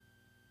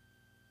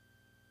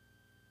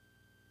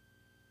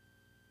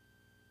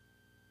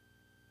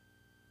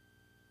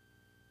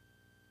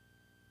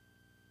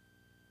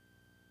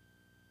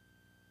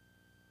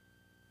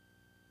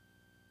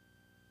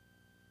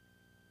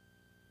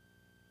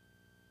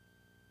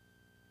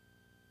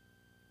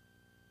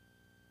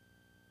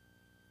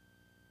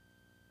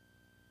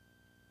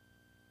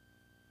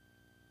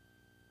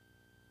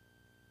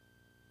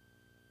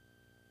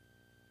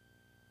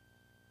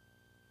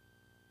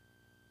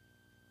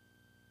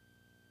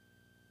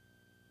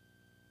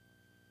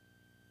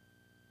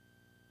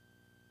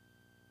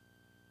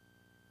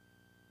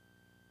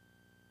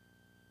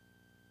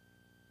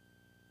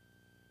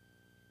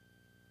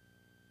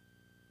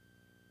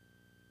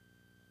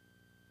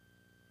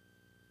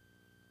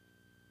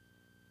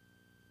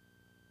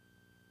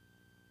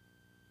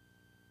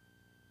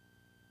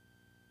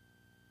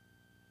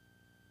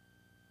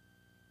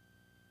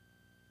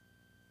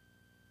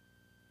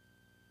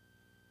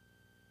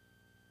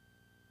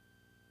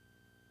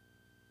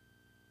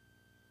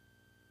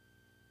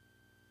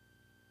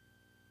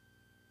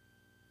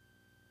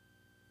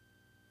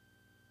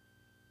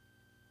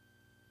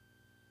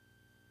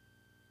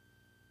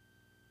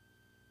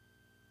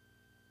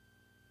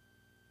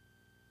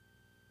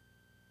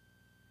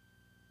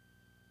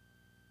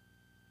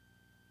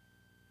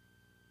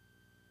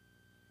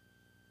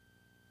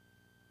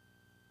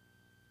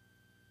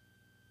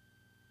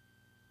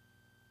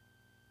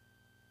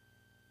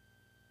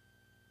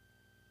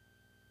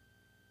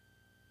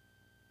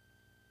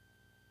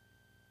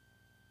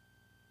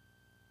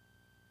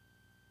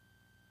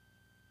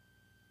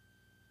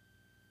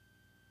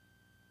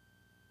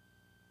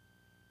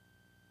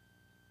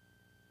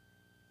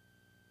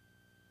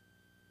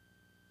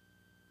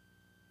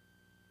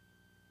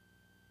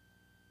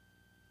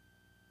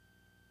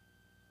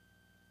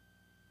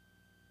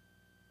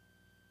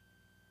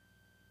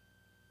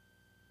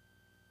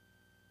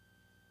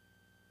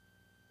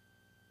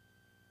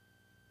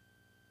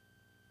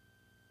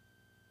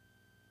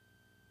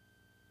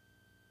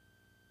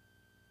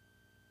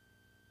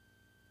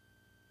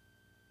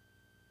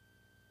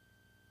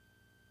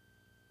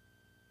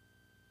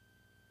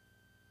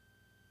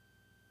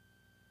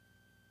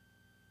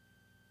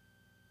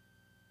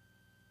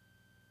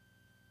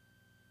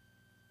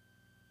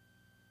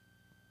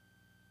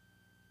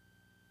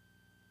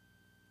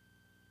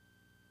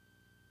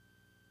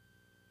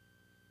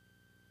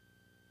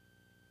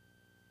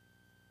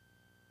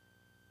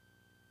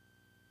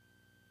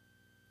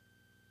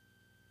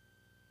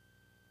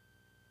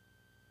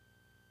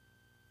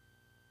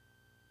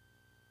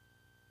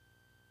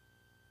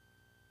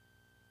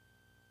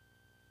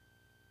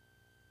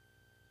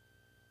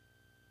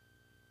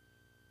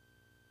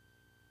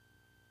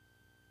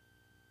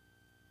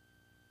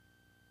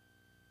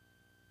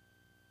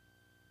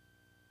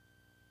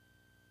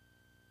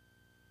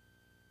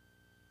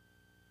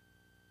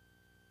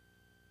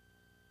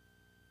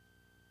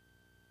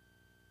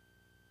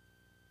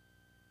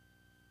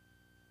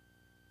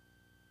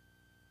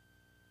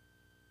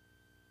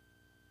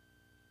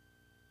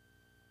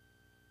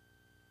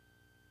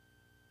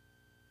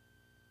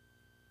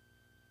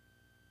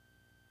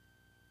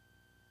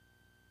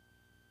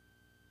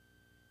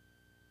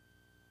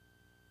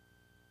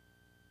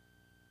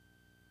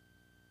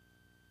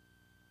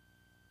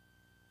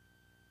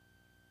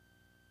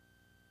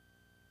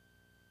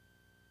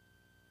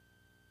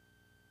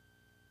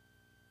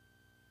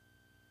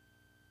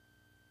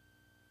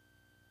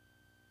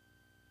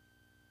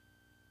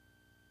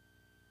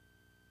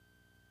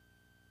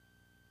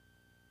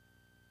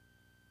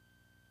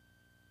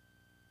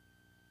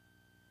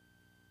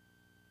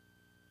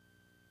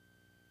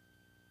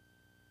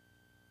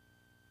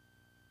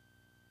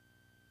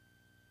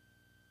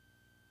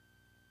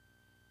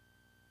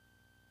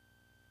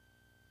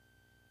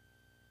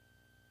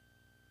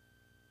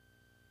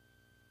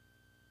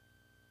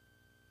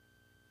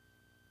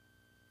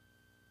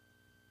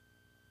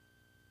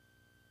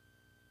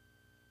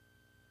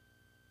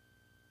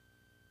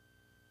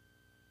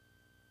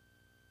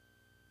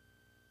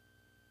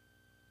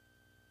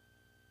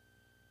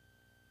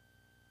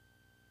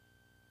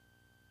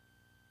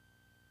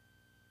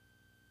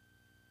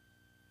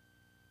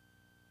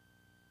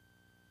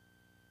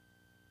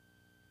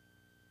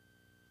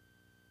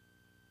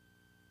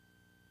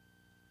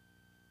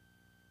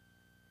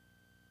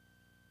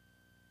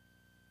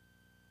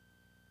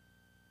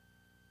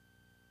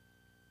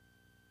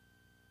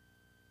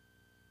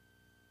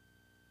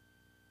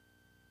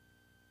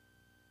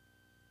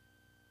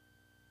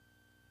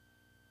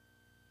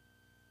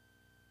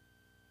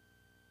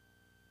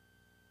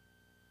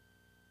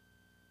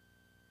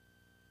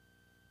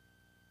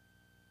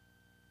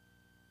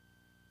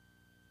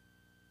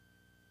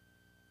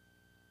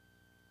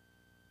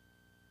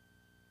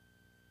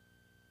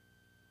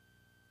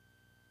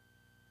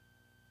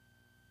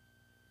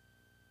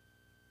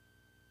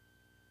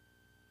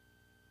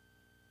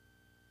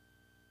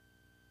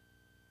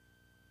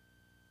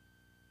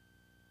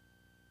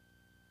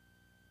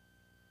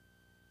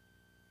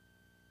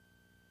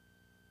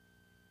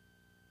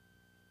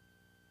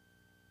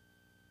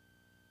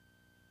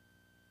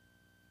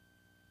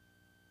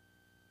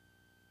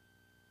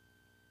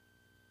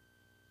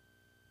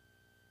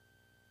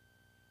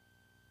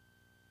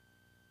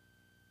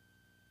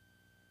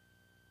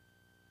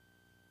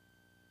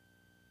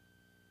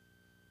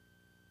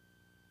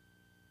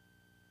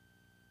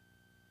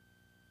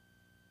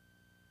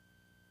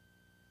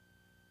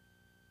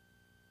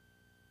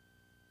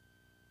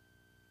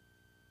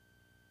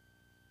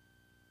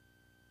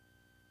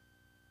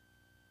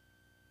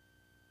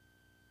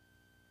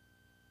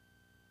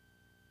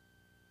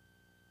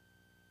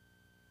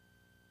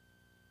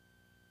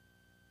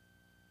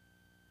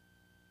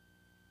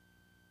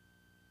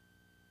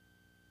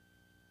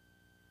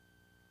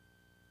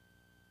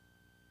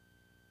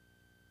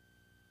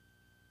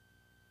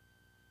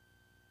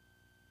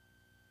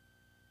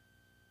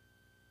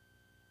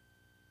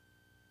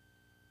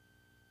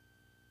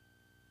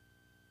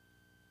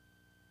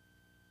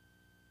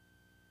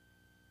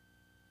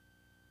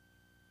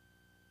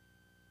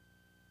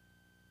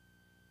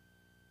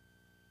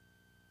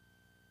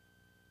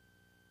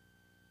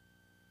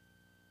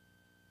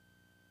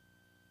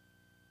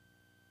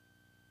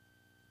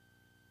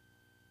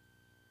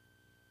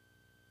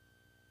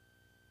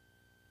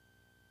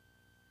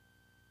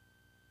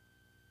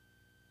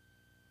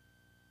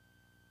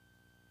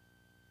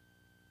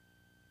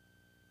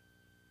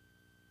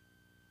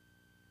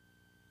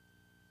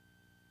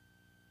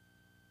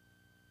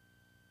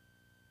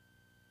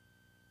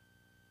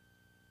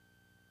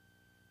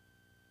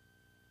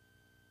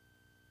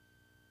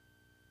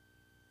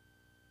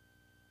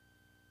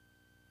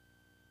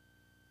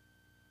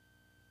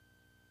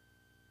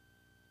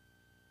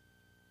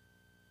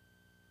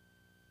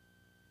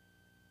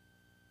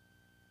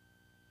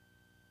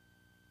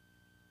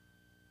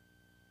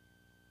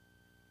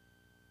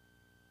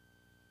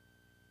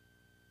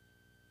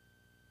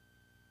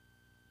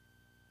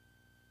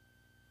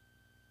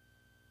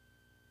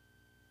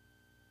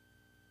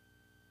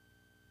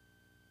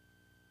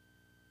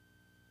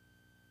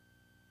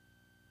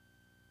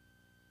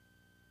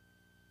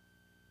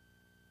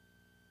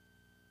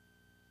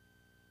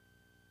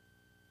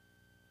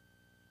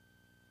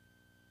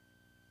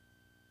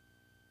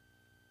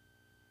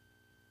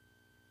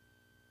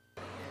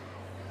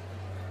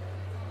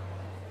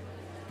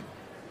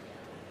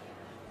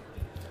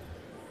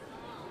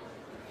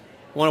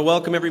I want to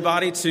welcome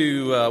everybody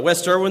to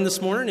West Irwin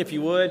this morning. If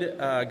you would,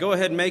 go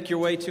ahead and make your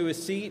way to a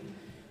seat,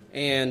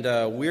 and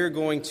we're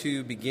going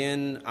to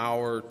begin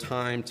our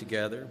time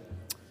together.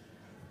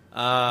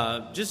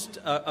 Just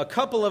a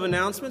couple of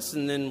announcements,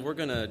 and then we're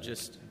going to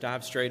just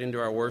dive straight into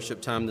our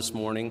worship time this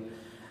morning.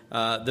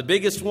 The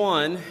biggest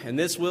one, and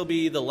this will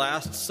be the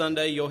last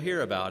Sunday you'll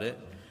hear about it.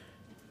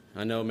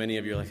 I know many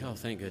of you are like, oh,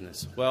 thank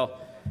goodness.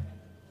 Well,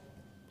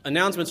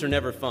 announcements are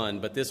never fun,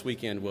 but this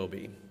weekend will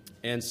be.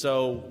 And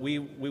so we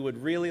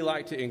would really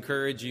like to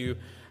encourage you,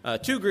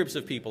 two groups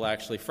of people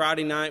actually.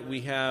 Friday night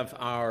we have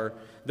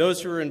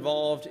those who are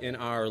involved in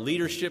our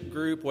leadership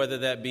group, whether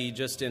that be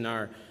just in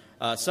our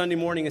Sunday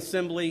morning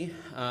assembly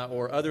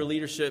or other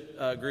leadership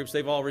groups.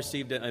 They've all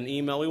received an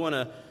email. We want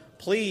to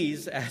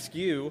please ask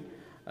you,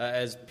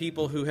 as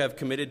people who have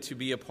committed to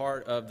be a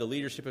part of the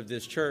leadership of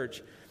this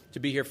church, to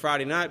be here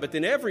Friday night. But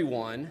then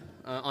everyone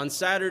on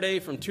Saturday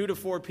from 2 to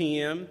 4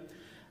 p.m.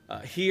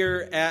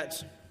 Here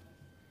at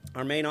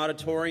our main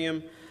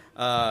auditorium.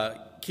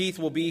 Keith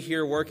will be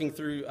here working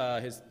through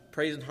his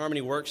Praise and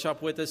Harmony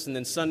workshop with us, and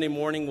then Sunday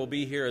morning we'll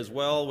be here as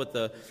well with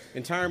the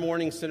entire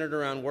morning centered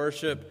around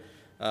worship.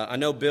 I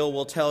know Bill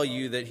will tell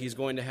you that he's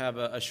going to have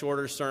a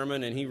shorter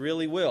sermon, and he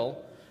really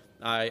will.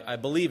 I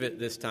believe it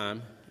this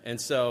time,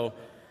 and so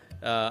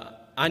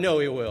I know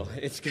he will.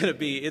 It's going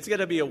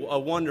to be a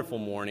wonderful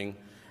morning.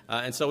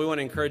 And so we want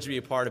to encourage you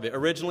to be a part of it.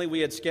 Originally, we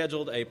had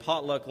scheduled a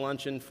potluck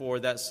luncheon for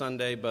that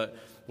Sunday, but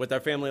with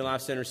our Family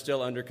Life Center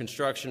still under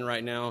construction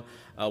right now,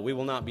 we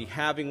will not be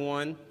having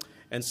one.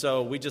 And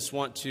so we just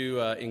want to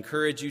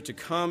encourage you to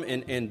come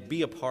and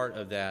be a part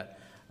of that.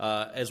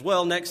 As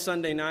well, next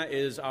Sunday night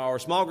is our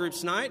small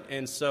groups night.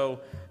 And so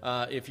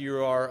if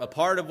you are a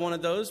part of one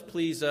of those,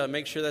 please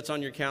make sure that's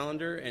on your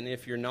calendar. And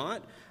if you're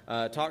not,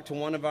 talk to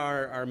one of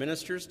our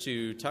ministers,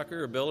 to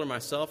Tucker or Bill or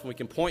myself, and we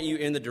can point you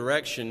in the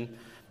direction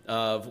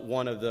of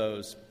one of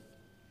those.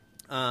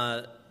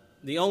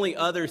 The only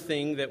other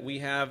thing that we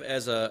have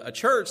as a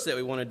church that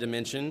we wanted to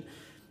mention,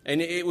 and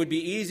it would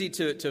be easy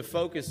to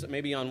focus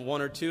maybe on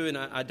one or two, and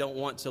I don't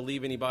want to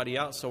leave anybody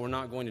out, so we're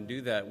not going to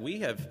do that. We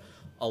have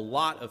a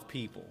lot of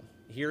people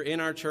here in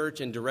our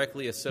church and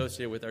directly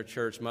associated with our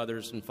church,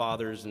 mothers and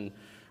fathers and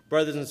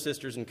brothers and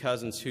sisters and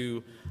cousins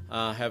who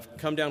have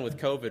come down with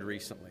COVID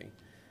recently.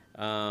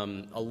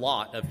 A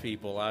lot of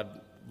people. I've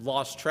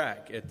lost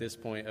track at this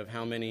point of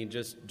how many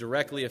just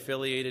directly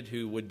affiliated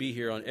who would be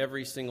here on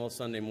every single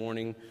Sunday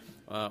morning,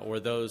 or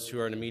those who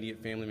are an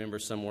immediate family member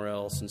somewhere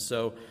else. And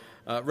so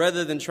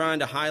rather than trying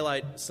to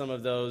highlight some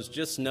of those,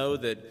 just know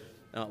that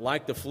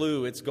like the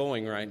flu, it's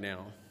going right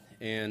now.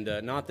 And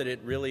not that it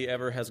really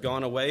ever has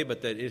gone away,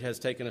 but that it has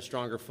taken a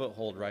stronger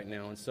foothold right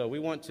now. And so we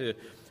want to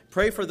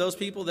pray for those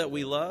people that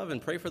we love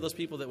and pray for those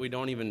people that we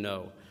don't even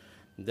know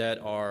that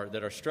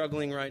are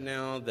struggling right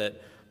now, that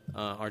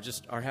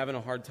are having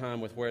a hard time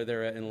with where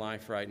they're at in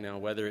life right now,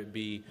 whether it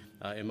be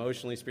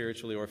emotionally,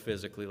 spiritually, or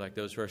physically, like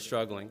those who are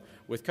struggling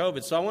with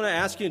COVID. So I want to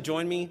ask you to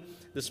join me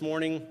this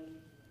morning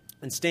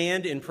and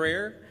stand in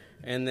prayer,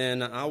 and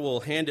then I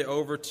will hand it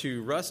over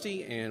to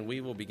Rusty, and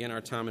we will begin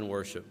our time in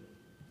worship.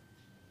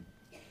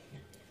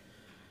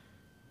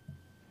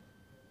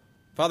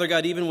 Father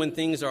God, even when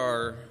things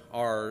are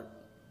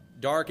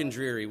dark and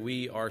dreary,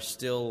 we are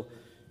still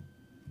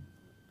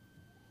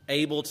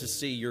able to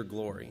see your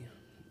glory,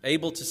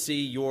 able to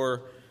see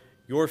your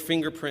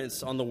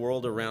fingerprints on the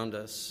world around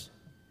us.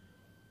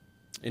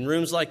 In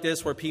rooms like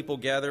this where people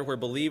gather, where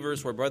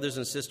believers, where brothers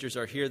and sisters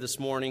are here this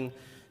morning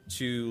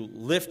to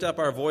lift up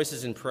our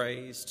voices in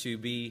praise, to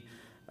be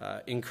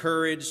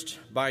encouraged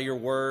by your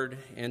word,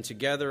 and to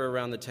gather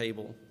around the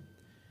table,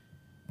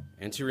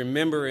 and to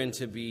remember and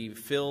to be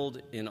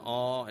filled in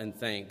awe and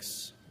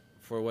thanks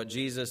for what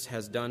Jesus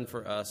has done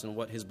for us and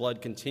what his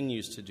blood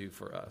continues to do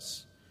for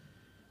us.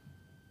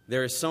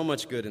 There is so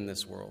much good in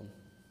this world.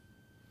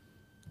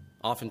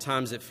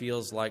 Oftentimes it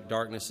feels like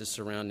darkness is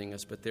surrounding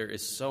us, but there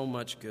is so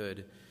much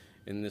good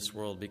in this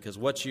world because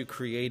what you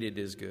created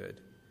is good.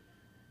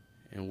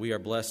 And we are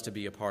blessed to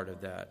be a part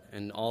of that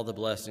and all the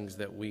blessings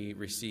that we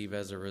receive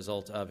as a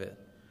result of it.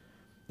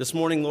 This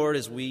morning, Lord,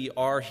 as we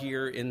are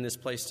here in this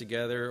place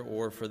together,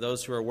 or for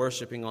those who are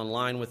worshiping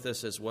online with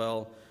us as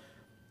well,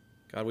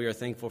 God, we are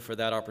thankful for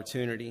that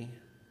opportunity.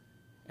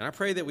 And I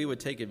pray that we would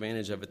take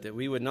advantage of it, that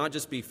we would not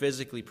just be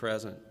physically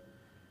present,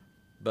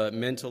 but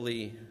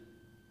mentally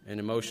and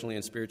emotionally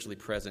and spiritually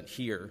present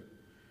here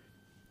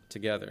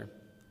together.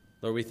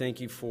 Lord, we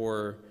thank you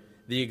for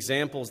the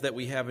examples that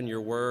we have in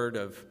your word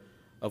of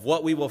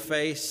what we will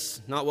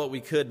face, not what we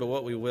could, but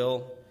what we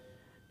will,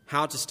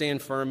 how to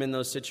stand firm in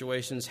those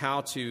situations,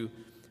 how to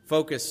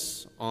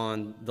focus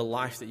on the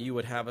life that you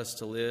would have us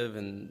to live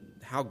and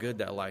how good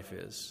that life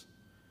is,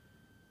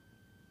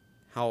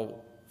 how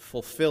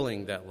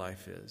fulfilling that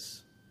life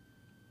is,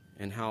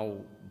 and how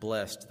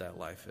blessed that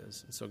life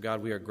is. And so,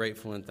 God, we are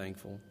grateful and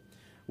thankful.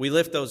 We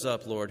lift those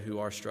up, Lord, who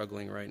are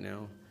struggling right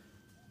now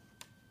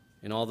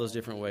in all those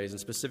different ways, and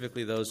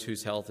specifically those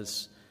whose health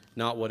is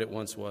not what it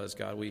once was,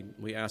 God.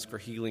 We ask for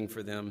healing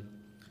for them.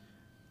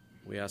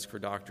 We ask for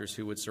doctors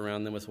who would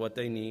surround them with what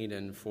they need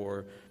and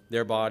for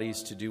their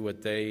bodies to do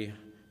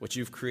what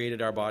you've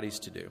created our bodies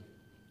to do,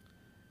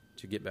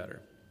 to get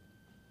better.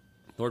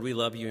 Lord, we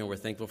love you and we're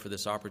thankful for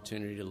this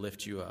opportunity to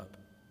lift you up.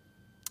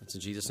 It's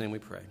in Jesus' name we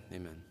pray.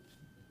 Amen.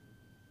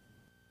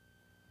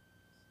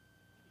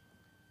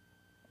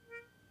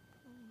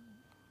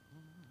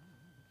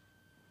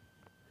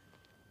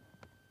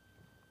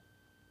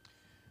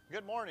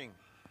 Good morning.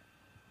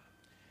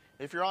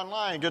 If you're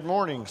online, good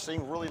morning.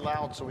 Sing really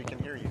loud so we can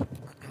hear you.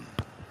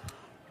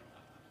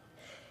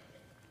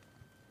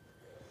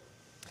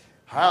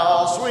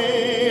 How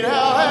sweet,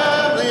 how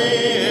heavenly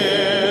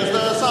is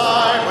the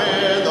sight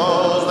with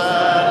those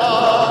that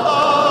love the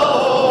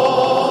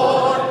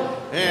Lord,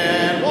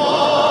 in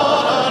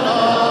one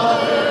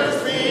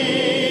another's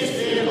feast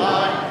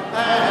delight,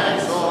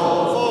 and so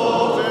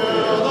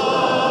fulfill the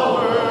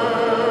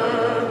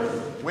word.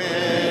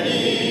 When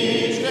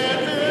each can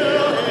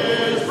fill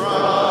his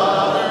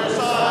brother's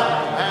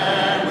sight,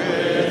 and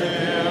with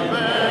him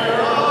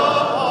bear a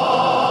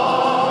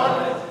part.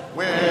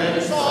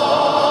 When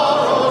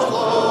sorrows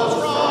flows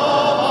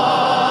from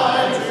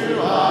eye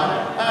to eye,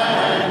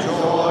 and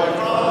joy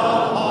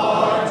from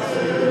heart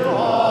to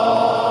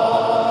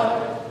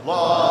heart.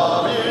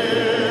 Love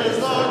is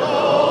the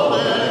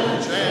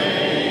golden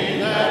chain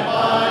that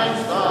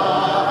binds the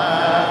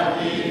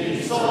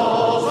happy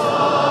souls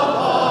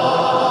above,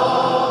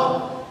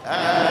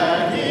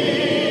 and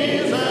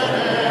he's an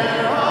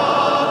heir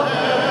of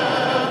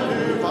heaven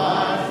who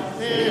finds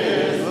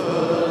his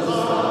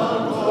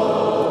bosom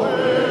glow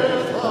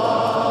with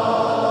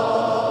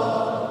love.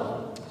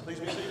 Please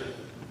be seated.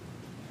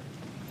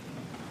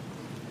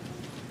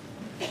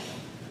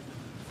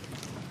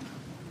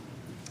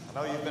 I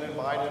know you've been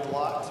invited a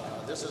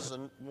lot. This is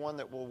one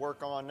that we'll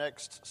work on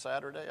next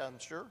Saturday, I'm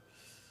sure.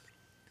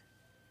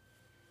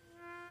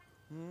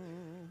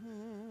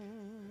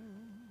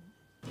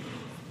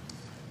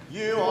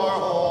 You are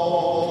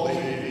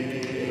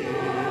holy.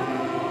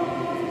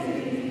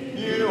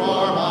 You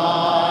are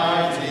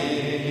mighty.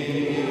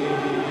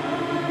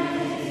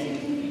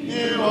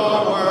 You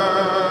are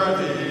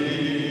worthy.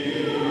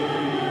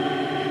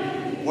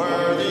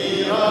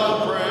 Worthy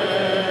of praise.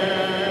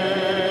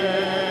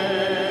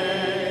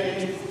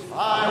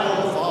 I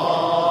will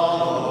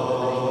follow.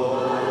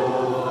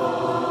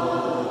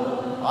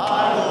 I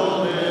will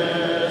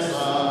listen.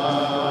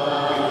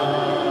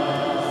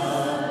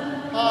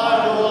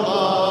 I will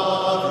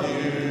love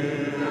you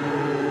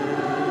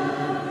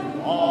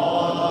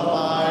all of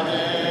my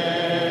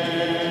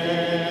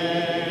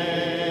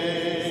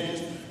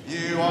days.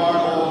 You are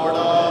Lord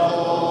of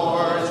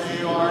lords.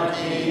 You are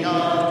King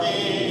of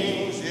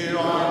kings. You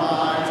are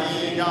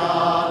mighty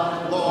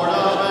God, Lord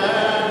of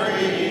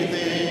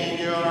everything.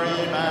 You're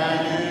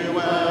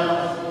Emmanuel.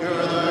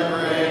 You're the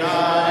great I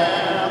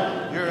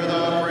am. You're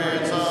the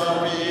Prince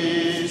of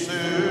Peace, who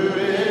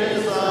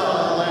is the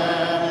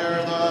Lamb.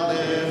 You're the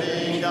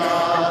living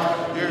God.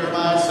 You're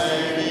my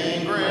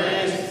saving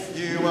grace.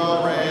 You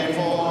will reign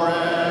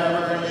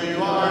forever. You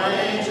are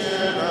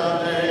Ancient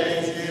of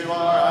Days. You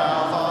are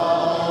Alpha,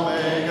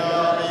 Omega,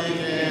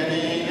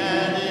 beginning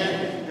and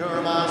end.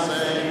 You're my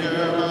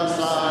Savior,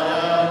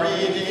 Messiah,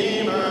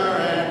 Redeemer,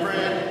 and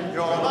friend.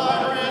 You're my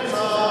Prince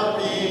of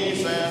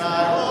Peace, and I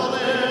will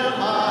live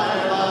my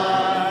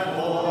life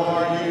for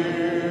you.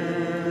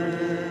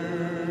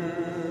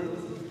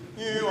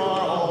 You are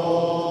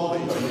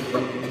holy.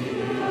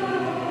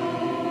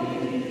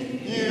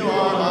 You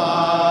are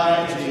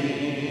mighty.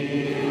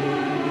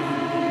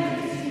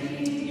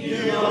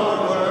 You are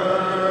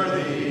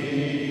worthy.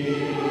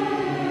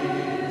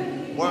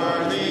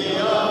 Worthy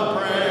of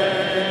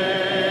praise.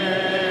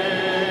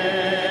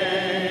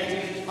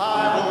 I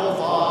will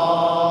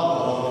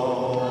follow.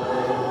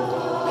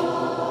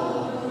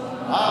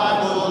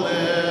 I will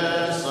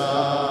listen.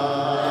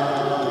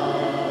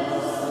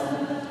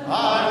 I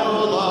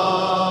will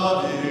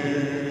love you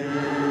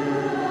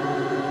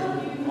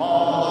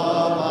all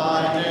of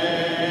my days.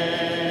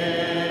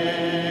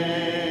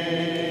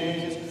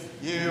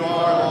 You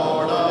are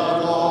Lord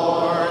of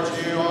lords.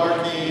 You are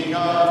King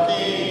of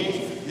kings.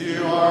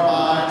 You are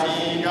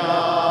mighty God.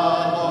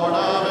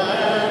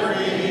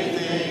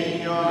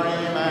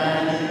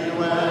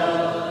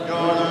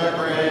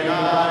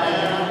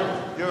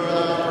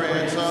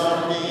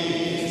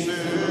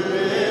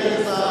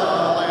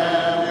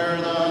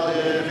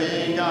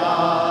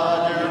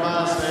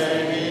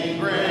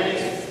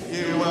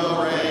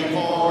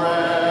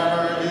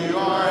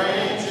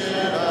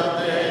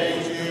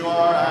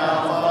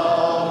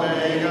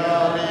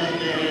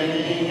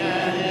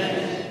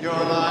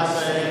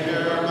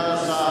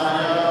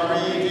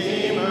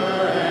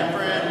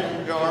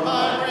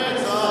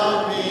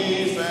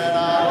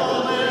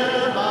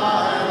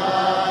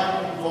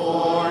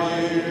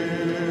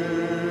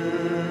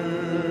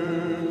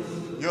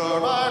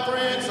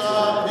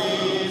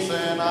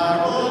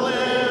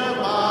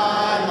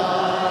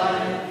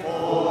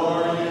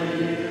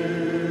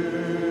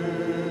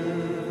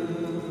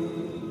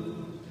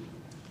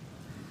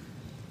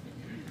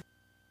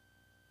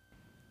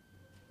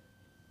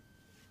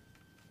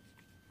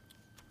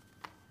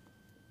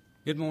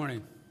 Good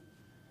morning.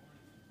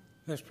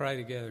 Let's pray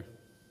together.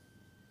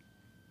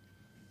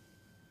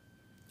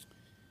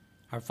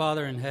 Our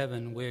Father in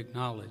heaven, we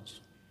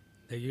acknowledge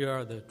that you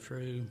are the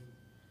true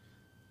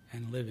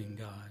and living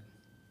God,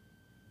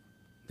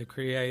 the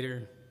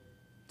creator,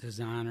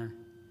 designer,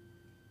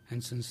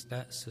 and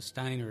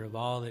sustainer of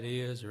all that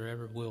is or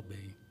ever will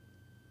be.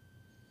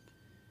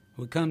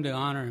 We come to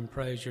honor and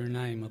praise your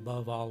name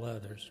above all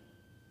others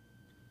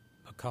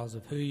because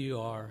of who you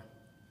are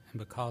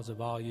and because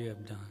of all you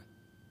have done.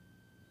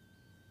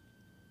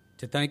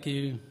 To thank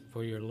you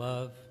for your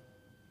love,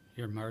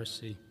 your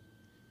mercy,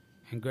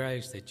 and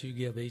grace that you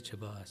give each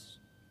of us.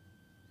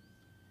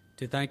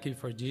 To thank you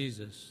for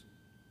Jesus,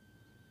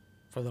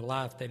 for the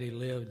life that he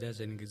lived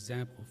as an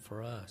example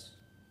for us,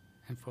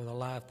 and for the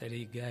life that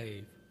he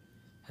gave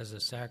as a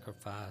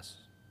sacrifice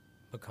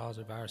because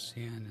of our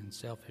sin and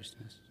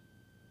selfishness.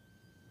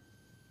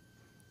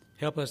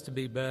 Help us to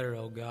be better,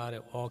 O God,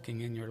 at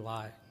walking in your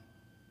light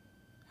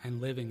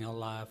and living a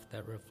life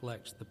that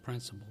reflects the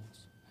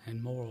principles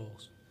and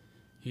morals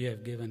you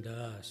have given to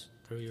us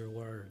through your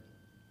word.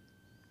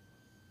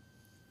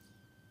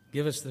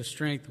 Give us the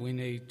strength we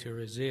need to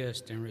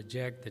resist and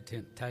reject the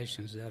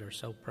temptations that are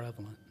so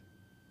prevalent.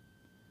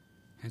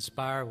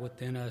 Inspire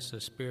within us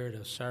a spirit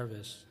of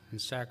service and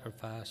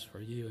sacrifice for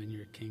you and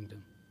your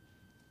kingdom.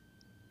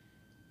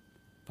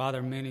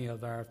 Father, many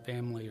of our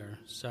family are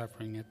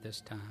suffering at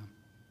this time.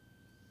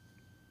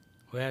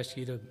 We ask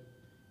you to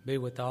be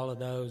with all of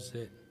those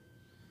that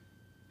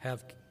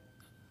have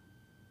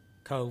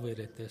COVID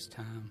at this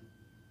time,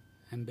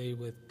 and be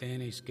with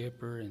Danny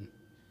Skipper and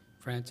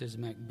Francis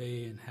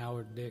McBee and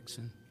Howard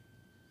Dixon,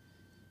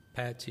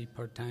 Patsy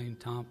Pertain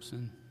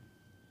Thompson,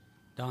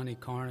 Donnie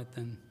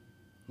Carnathan,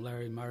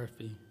 Larry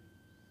Murphy,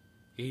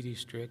 Edie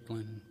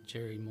Strickland, and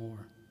Jerry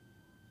Moore.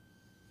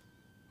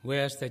 We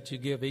ask that you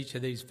give each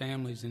of these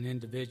families and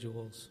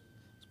individuals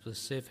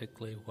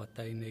specifically what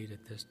they need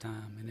at this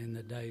time and in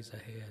the days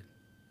ahead.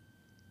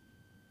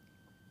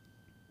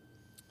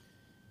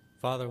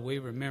 Father, we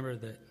remember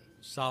that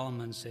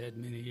Solomon said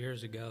many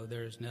years ago,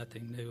 there is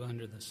nothing new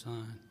under the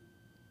sun.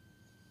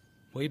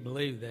 We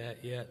believe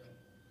that, yet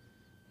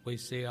we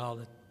see all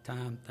the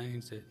time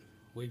things that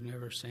we've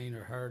never seen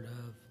or heard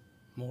of,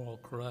 moral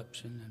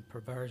corruption and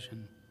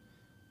perversion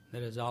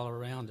that is all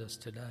around us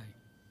today.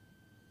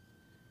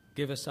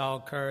 Give us all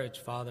courage,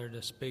 Father,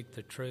 to speak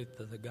the truth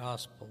of the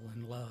gospel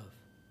in love.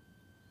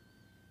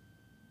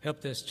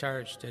 Help this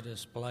church to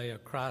display a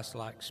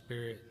Christ-like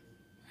spirit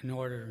in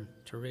order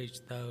to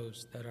reach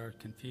those that are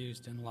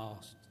confused and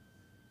lost.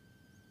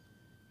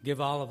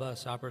 Give all of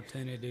us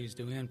opportunities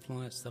to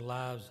influence the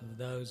lives of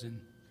those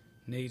in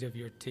need of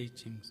your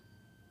teachings.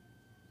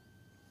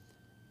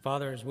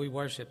 Father, as we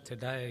worship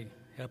today,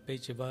 help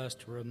each of us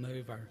to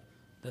remove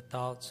the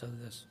thoughts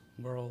of this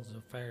world's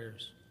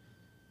affairs.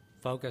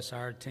 Focus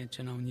our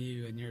attention on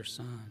you and your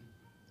Son.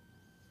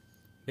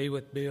 Be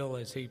with Bill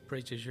as he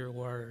preaches your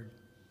word.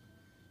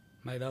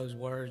 May those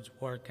words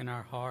work in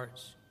our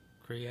hearts,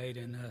 create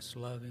in us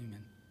loving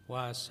and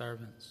wise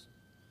servants.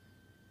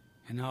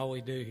 In all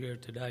we do here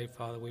today,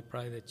 Father, we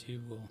pray that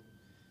you will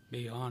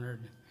be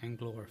honored and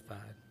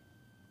glorified.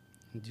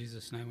 In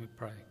Jesus' name we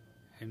pray.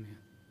 Amen.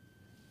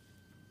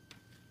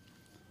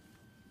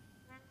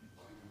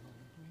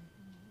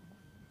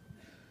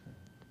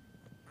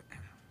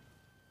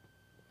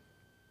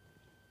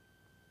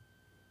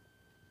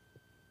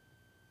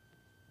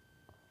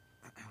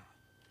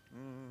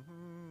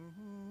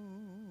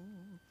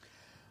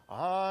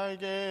 I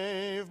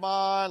gave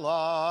my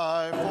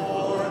life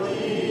for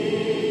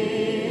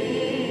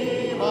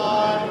thee,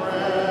 my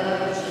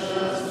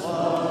precious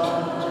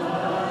blood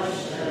I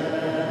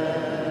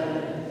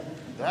shed,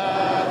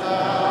 that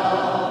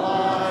thou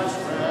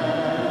mightst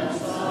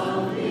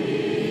ransom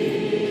me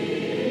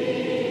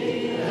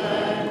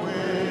and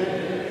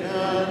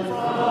quicken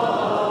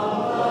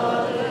from the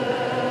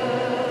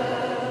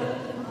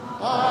dead.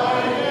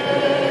 I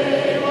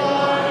gave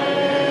my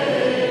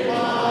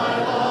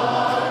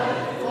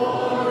life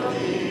for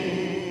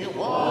thee.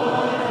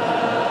 What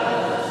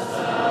hast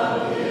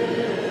thou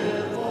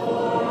given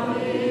for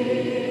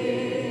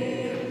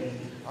me?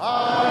 I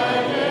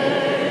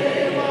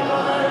gave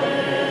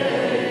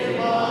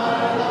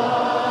my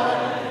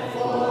life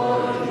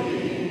for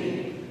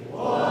thee.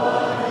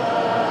 What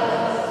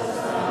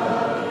hast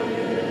thou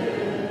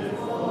given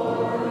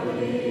for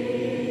me?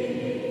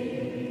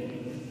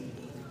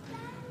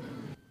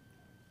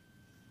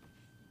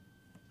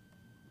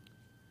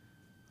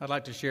 I'd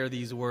like to share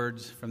these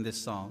words from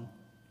this song.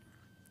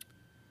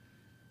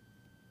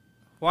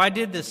 Why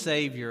did the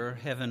Savior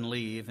heaven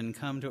leave and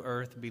come to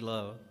earth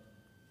below,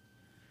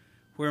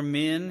 where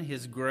men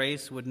his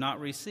grace would not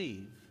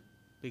receive,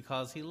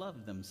 because he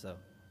loved them so?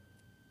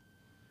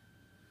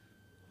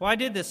 Why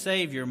did the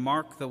Savior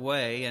mark the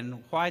way,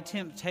 and why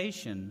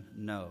temptation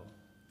know?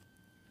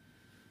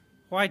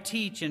 Why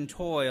teach and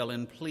toil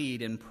and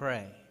plead and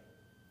pray?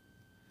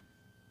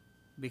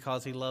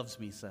 Because he loves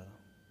me so.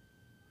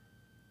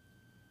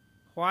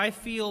 Why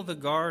feel the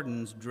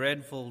garden's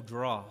dreadful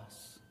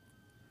dross?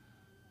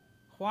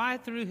 why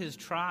through his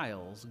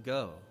trials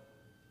go?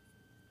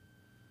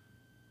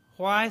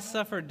 Why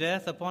suffer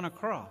death upon a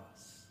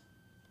cross?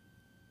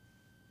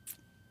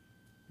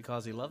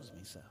 Because he loves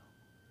me so.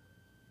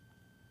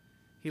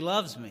 He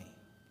loves me.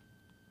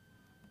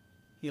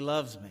 He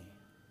loves me.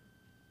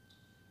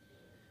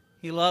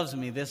 He loves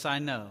me, this I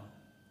know.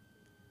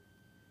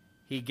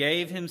 He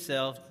gave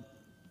himself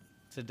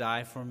to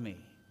die for me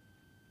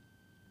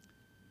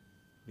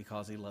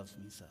because he loves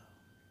me so.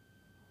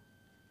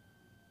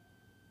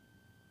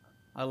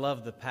 I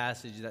love the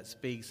passage that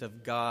speaks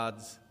of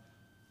God's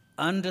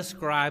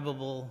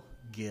undescribable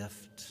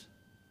gift.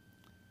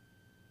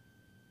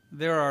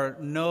 There are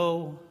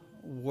no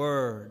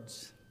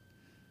words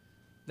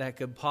that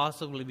could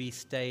possibly be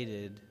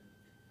stated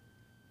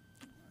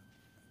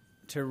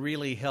to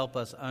really help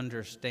us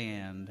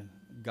understand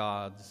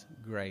God's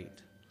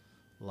great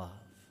love.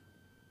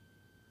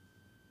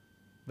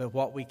 But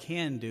what we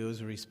can do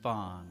is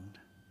respond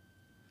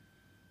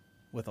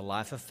with a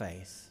life of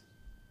faith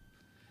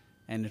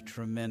and a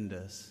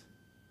tremendous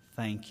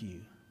thank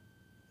you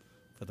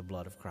for the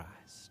blood of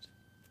Christ.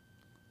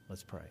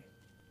 Let's pray.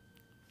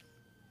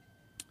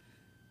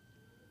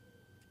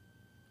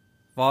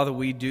 Father,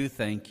 we do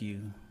thank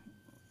you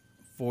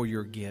for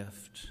your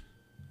gift,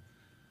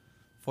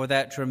 for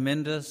that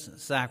tremendous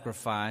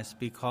sacrifice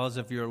because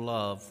of your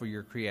love for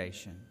your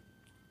creation.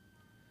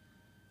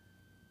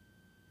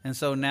 And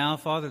so now,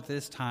 Father, at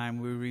this time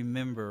we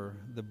remember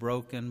the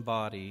broken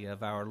body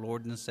of our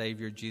Lord and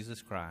Savior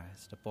Jesus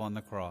Christ upon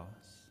the cross.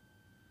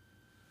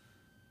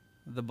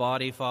 The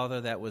body,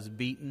 Father, that was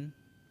beaten,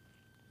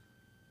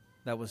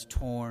 that was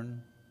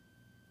torn,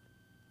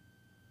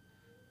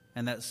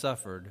 and that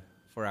suffered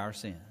for our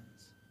sins.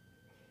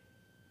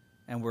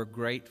 And we're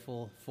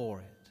grateful for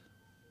it.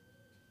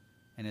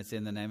 And it's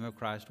in the name of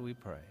Christ we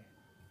pray.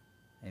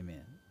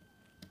 Amen.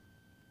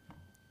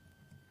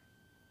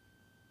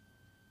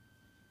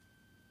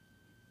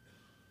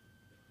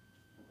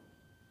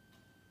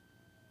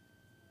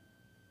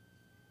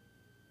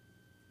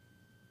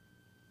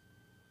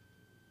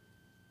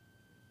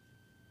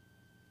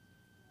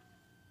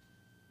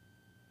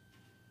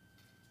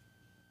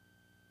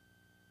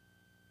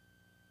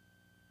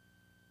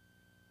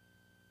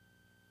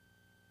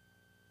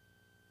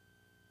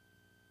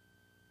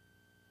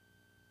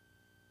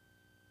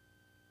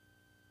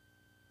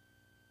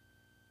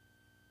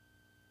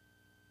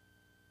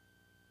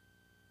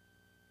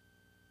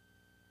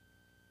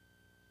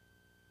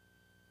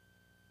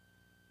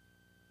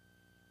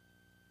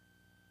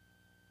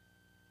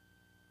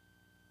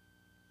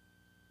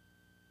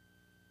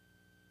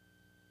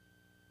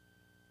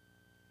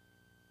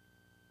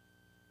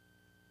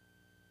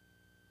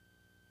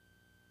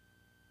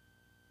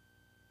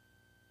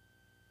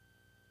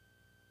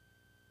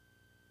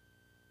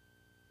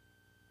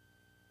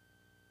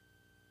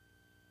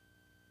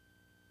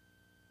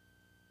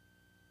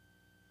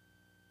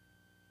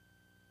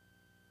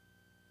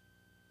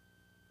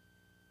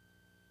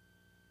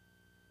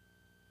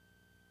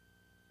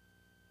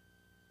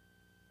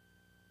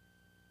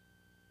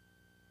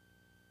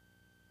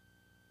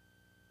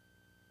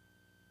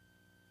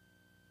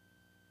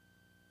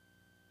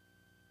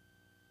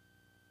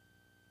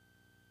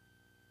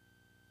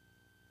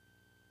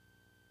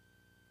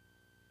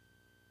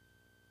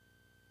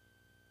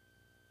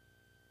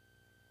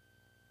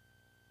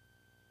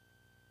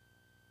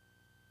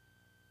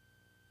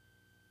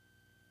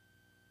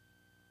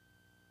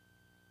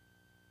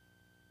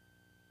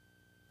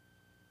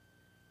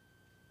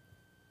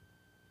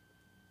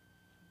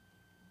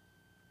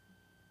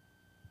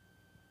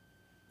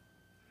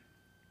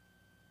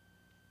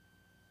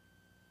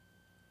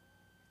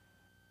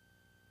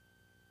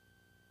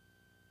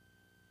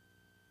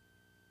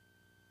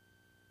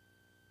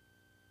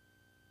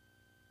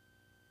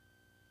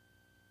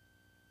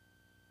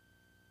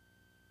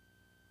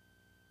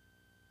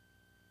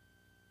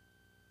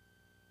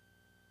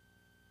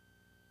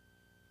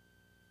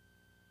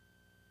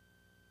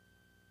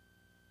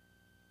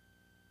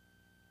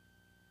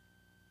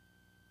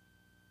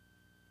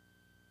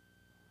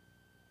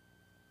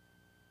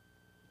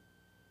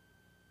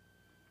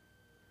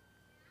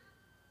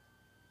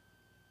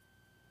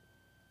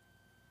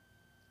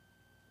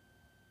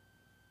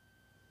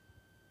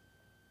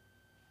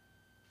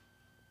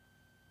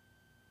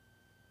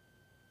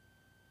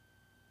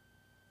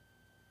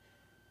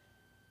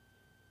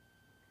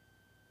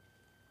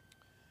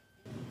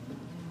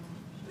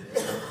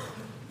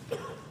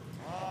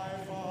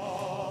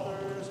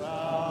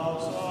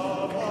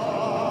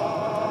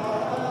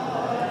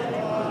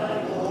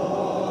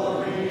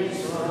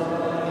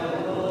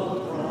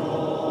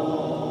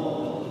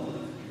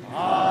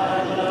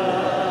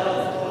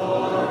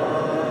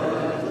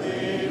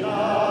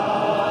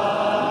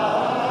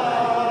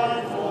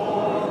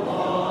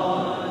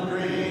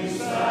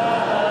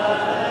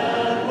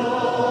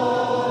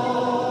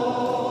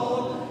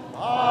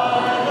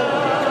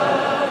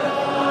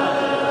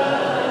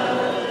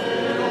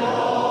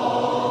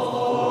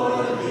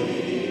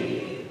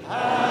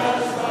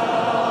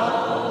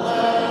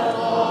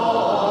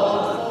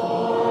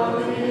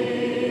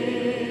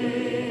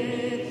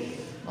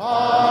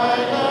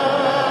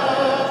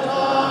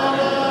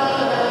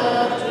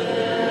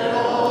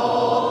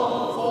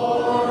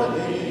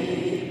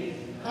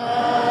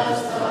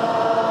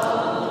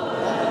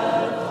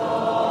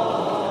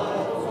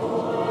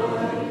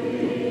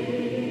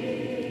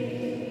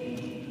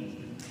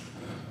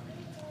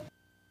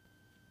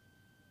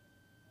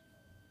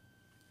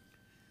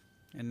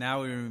 And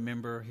now we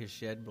remember his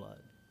shed blood.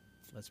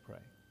 Let's pray.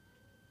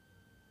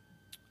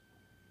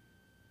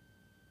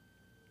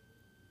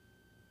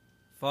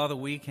 Father,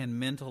 we can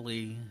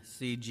mentally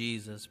see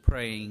Jesus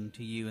praying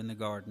to you in the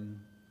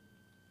garden.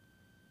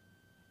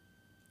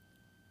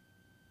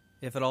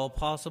 If at all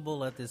possible,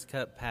 let this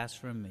cup pass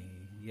from me,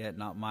 yet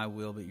not my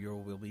will, but your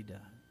will be done.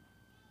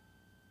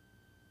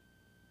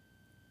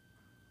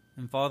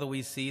 And Father,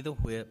 we see the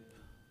whip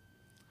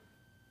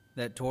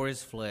that tore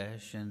his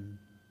flesh and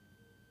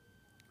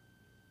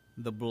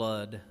the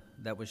blood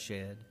that was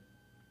shed.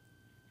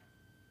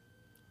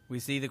 We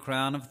see the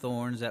crown of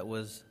thorns that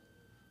was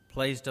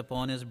placed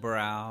upon his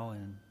brow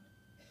and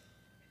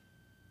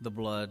the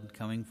blood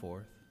coming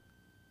forth.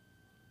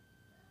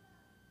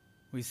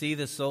 We see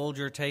the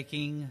soldier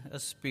taking a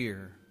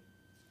spear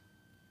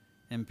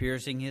and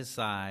piercing his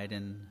side,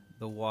 and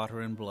the water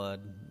and blood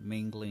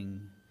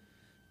mingling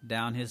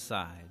down his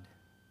side.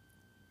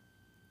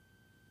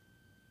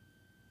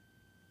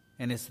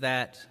 And it's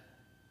that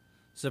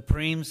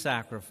supreme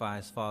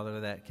sacrifice,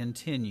 Father, that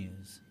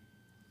continues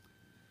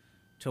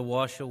to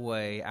wash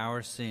away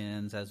our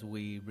sins as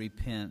we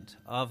repent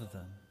of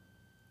them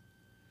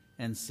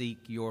and seek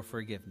your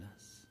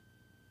forgiveness.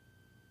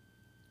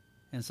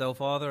 And so,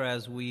 Father,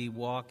 as we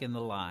walk in the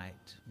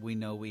light, we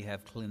know we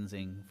have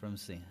cleansing from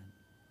sin.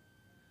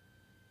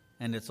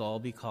 And it's all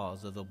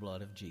because of the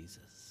blood of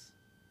Jesus.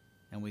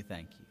 And we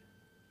thank you.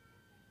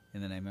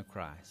 In the name of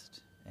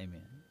Christ,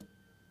 amen.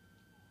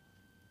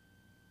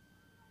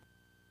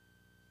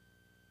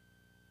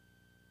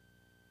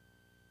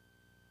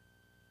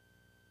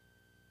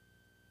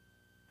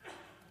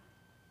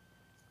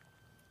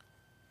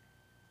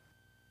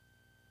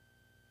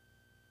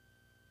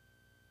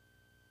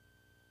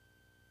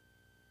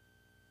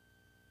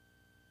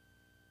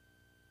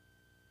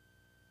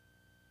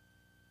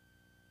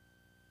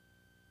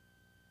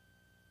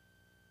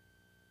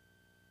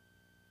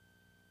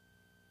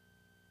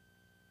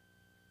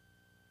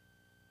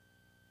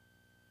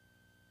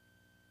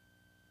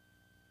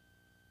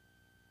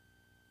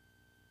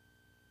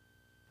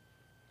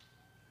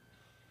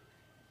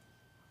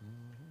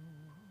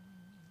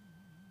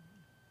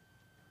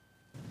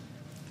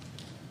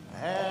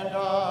 And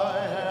I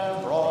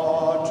have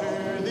brought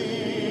to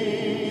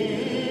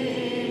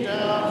thee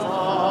down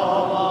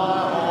from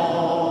my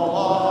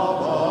home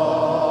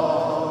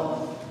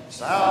above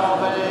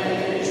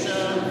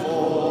salvation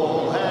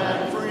full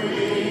and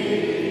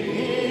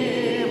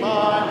free,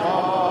 my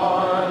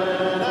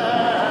pardon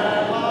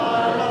and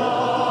my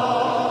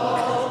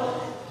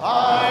love.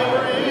 I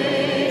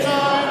bring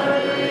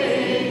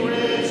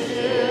rich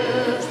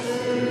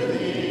gifts to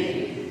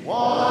thee.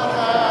 What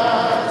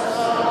hast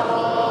thou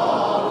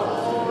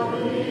brought for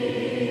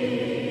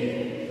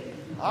me?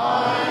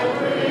 I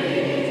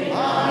bring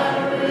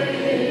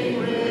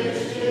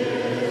rich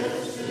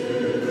gifts to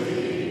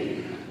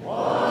thee.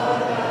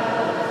 What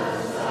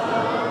hast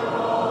thou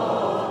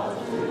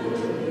brought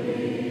to me?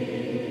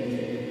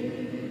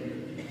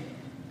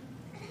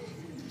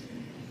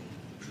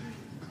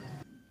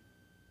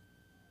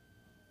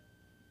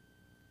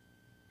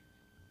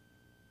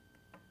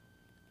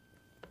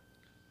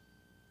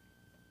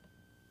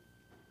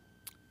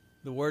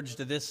 The words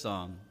to this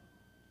song.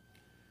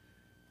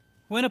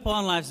 When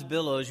upon life's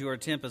billows you are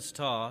tempest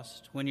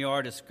tossed, when you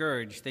are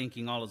discouraged,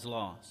 thinking all is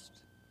lost,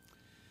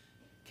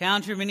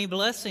 count your many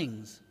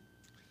blessings,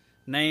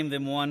 name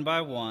them one by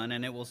one,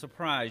 and it will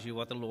surprise you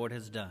what the Lord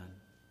has done.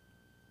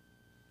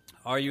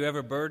 Are you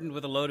ever burdened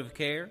with a load of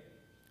care?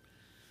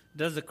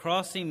 Does the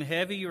cross seem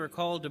heavy you are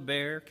called to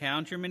bear?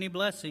 Count your many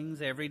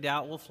blessings, every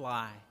doubt will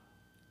fly,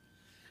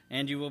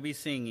 and you will be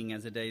singing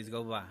as the days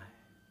go by.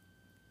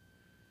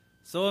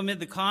 So amid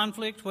the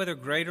conflict, whether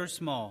great or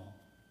small,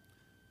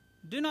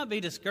 do not be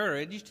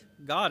discouraged.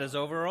 God is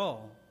over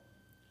all.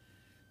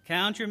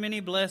 Count your many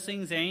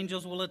blessings,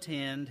 angels will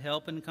attend,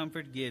 help and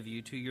comfort give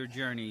you to your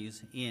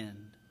journey's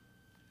end.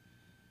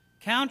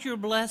 Count your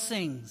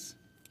blessings,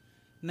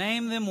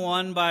 name them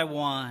one by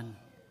one.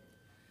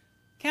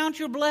 Count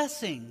your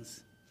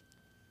blessings,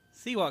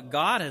 see what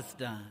God has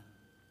done.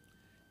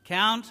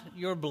 Count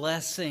your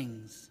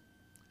blessings,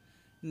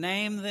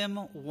 name them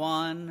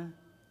one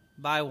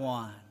by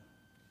one.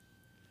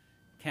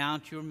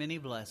 Count your many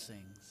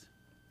blessings.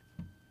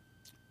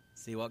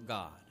 See what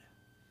God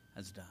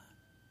has done.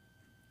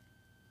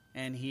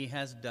 And He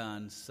has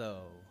done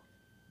so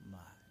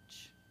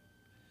much.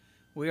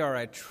 We are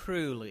a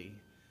truly,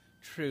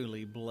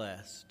 truly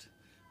blessed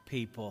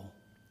people.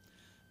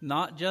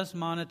 Not just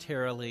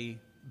monetarily,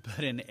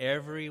 but in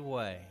every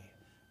way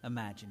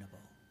imaginable.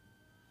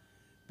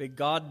 But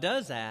God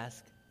does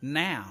ask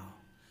now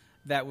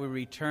that we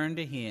return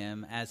to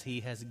Him as He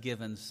has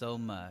given so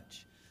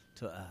much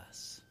to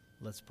us.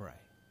 Let's pray.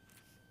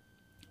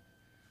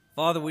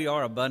 Father, we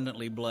are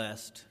abundantly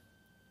blessed.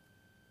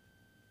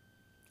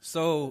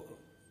 So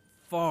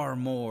far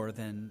more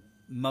than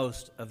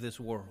most of this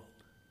world.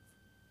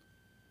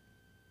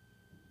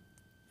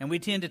 And we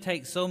tend to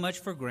take so much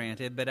for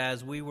granted, but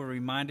as we were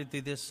reminded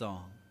through this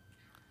song,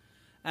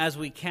 as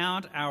we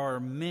count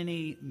our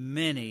many,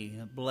 many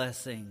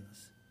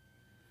blessings,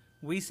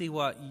 we see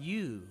what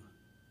you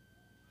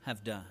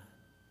have done.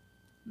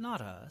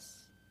 Not us,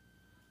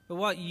 but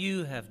what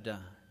you have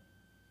done.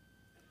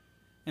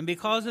 And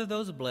because of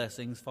those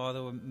blessings,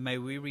 Father, may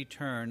we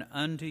return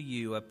unto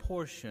you a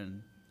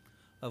portion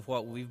of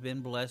what we've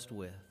been blessed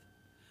with,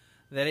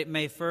 that it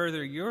may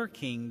further your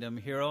kingdom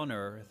here on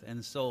earth,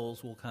 and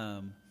souls will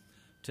come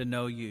to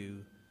know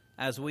you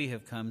as we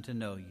have come to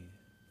know you.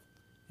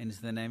 And it's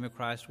in the name of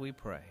Christ we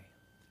pray.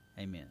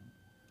 Amen.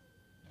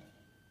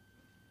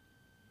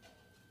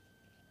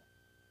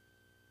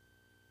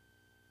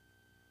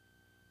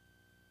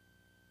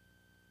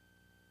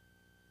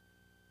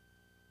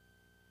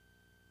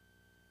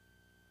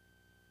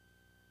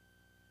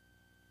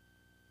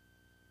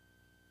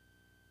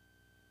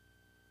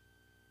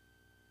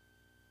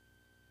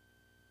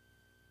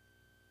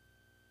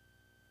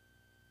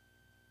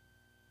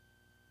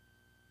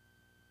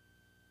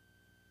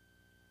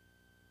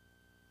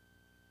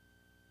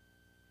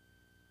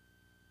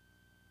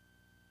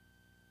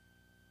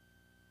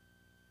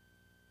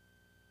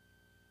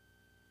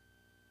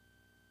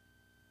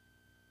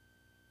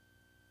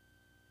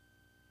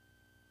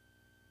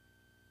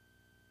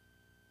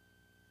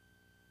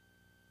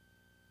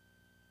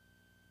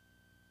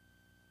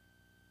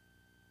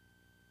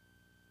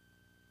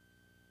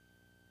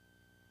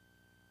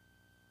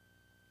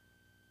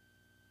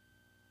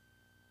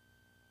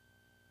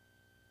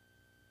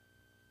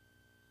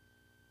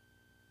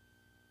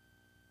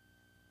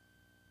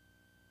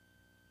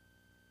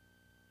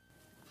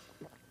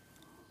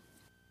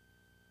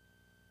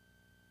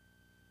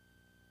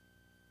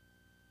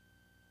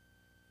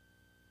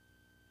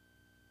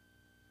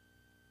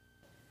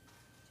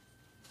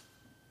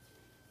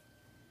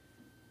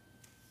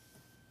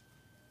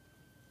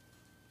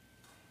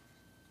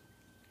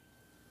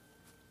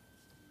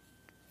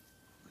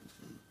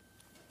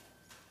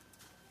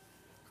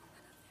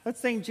 Let's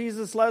sing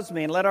Jesus Loves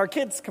Me and let our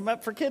kids come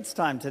up for kids'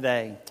 time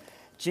today.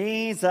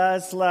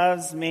 Jesus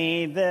loves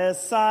me,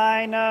 this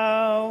I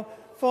know,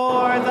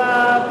 for the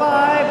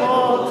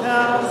Bible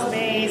tells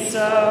me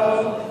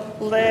so.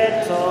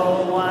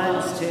 Little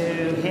ones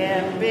to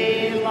him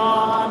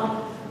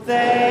belong.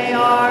 They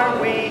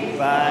are weak,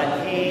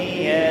 but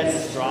he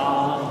is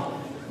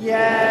strong.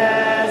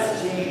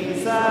 Yes,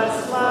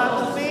 Jesus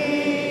loves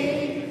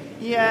me.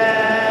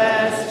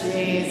 Yes,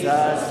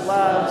 Jesus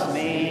loves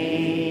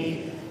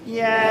me.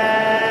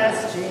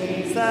 Yes,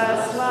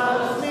 Jesus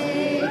loves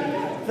me.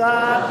 The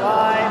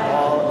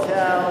Bible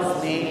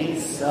tells me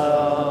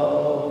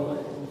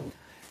so.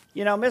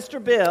 You know,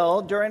 Mr.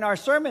 Bill, during our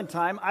sermon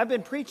time, I've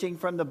been preaching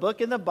from the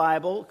book in the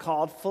Bible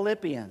called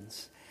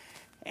Philippians.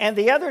 And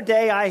the other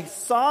day, I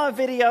saw a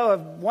video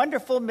of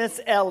wonderful Miss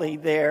Ellie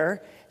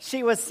there.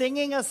 She was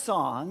singing a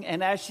song,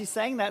 and as she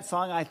sang that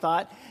song, I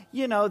thought,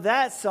 you know,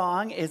 that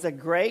song is a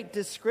great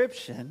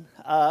description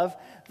of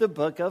the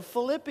book of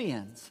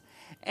Philippians.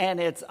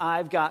 And it's,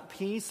 I've got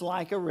peace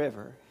like a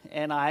river,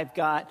 and I've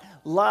got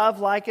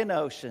love like an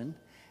ocean,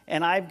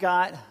 and I've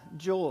got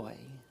joy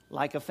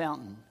like a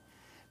fountain.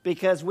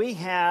 Because we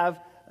have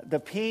the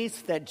peace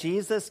that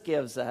Jesus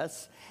gives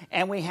us,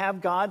 and we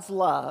have God's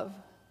love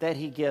that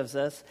he gives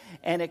us,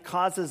 and it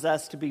causes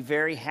us to be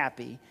very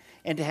happy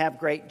and to have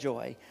great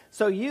joy.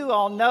 So you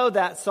all know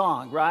that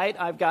song, right?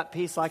 I've got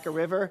peace like a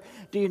river.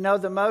 Do you know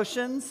the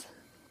motions?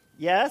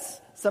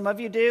 Yes? Some of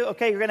you do?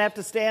 Okay, you're going to have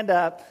to stand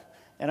up.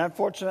 And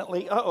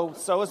unfortunately,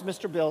 so is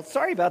Mr. Bill.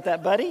 Sorry about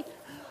that, buddy.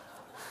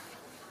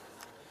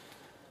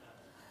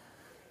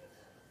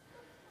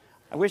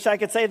 I wish I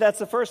could say that's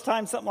the first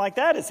time something like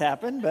that has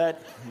happened,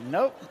 but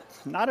nope,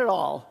 not at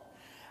all.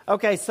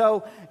 Okay,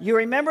 so you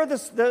remember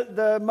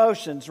the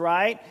motions,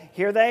 right?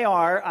 Here they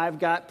are. I've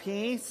got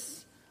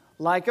peace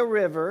like a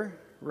river,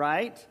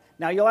 right?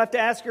 Now you'll have to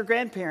ask your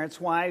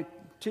grandparents why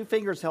 2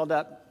 fingers held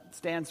up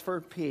stands for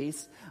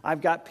peace.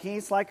 I've got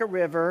peace like a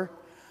river.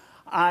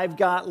 I've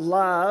got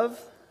love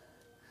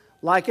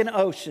like an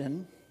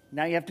ocean.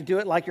 Now you have to do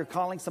it like you're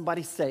calling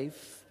somebody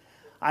safe.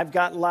 I've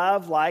got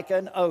love like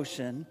an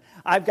ocean.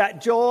 I've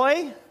got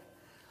joy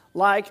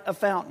like a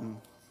fountain.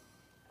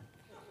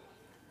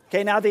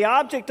 Okay, now the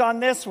object on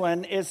this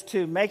one is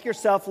to make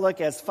yourself look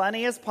as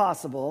funny as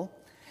possible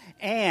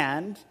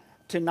and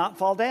to not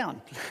fall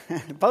down.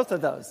 Both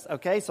of those,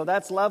 okay? So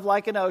that's love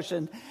like an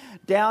ocean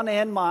down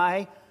in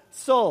my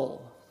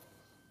soul.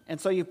 And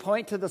so you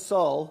point to the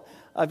sole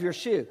of your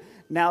shoe.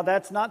 Now,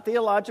 that's not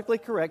theologically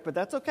correct, but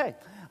that's okay.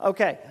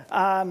 Okay,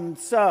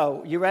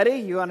 so you ready?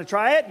 You want to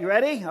try it? You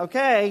ready?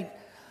 Okay.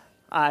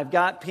 I've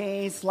got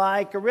peace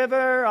like a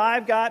river.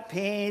 I've got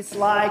peace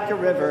like a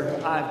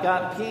river. I've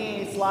got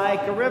peace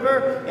like a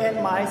river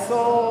in my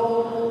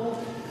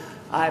soul.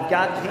 I've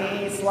got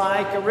peace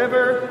like a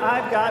river.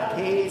 I've got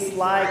peace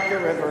like a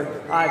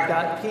river. I've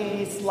got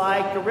peace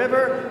like a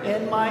river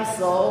in my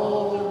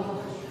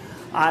soul.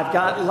 I've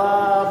got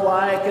love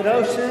like an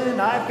ocean.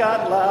 I've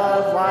got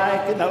love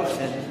like an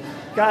ocean.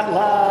 Got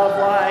love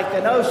like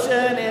an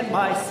ocean in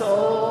my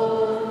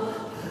soul.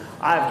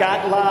 I've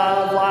got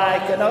love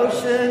like an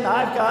ocean.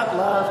 I've got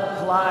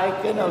love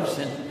like an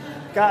ocean.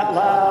 Got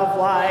love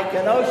like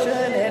an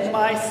ocean in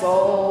my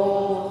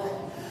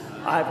soul.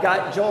 I've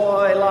got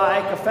joy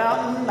like a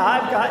fountain.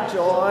 I've got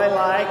joy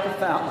like a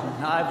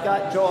fountain. I've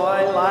got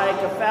joy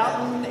like a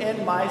fountain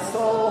in my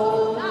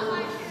soul.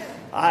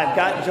 I've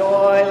got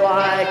joy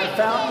like a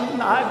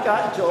fountain. I've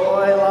got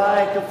joy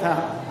like a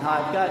fountain.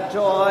 I've got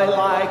joy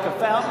like a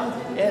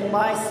fountain in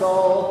my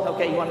soul.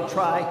 Okay, you want to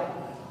try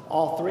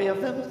all three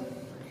of them?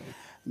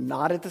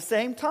 Not at the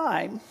same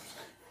time,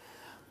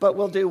 but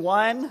we'll do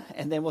one,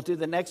 and then we'll do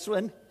the next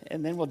one,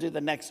 and then we'll do the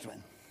next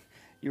one.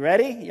 You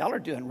ready? Y'all are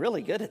doing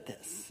really good at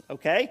this,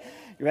 okay?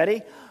 You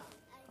ready?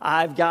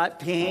 I've got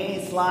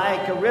peace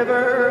like a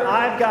river.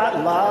 I've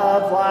got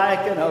love like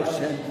an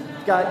ocean.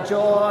 I've got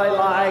joy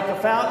like a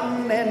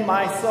fountain in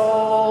my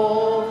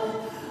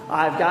soul.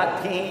 I've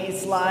got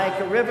peace like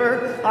a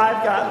river.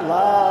 I've got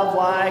love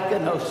like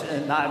an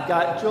ocean. I've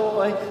got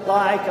joy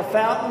like a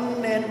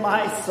fountain in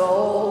my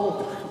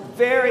soul.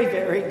 Very,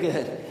 very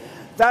good.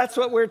 That's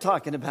what we're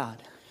talking about.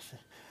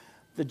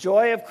 The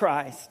joy of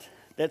Christ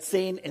that's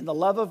seen in the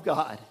love of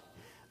God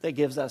that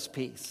gives us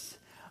peace.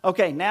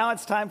 Okay, now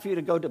it's time for you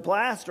to go to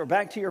Blast or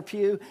back to your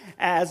pew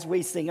as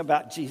we sing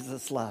about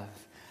Jesus' love.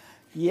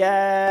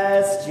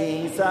 Yes,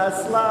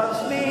 Jesus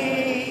loves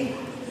me.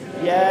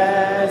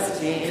 Yes,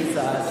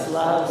 Jesus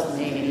loves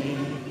me.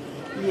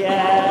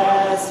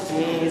 Yes,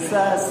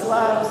 Jesus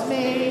loves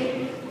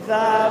me. The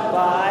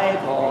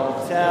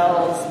Bible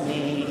tells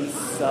me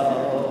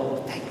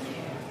so. Thank you.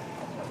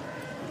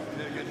 You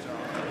did a good job.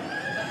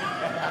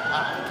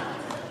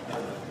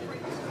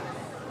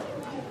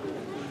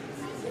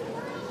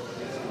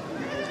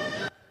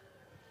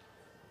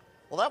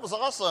 Well, that was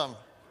awesome.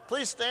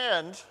 Please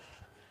stand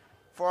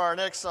for our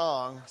next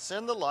song,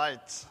 Send the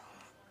Light.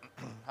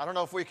 I don't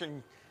know if we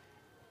can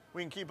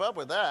keep up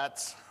with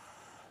that.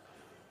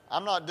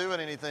 I'm not doing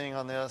anything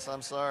on this.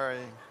 I'm sorry.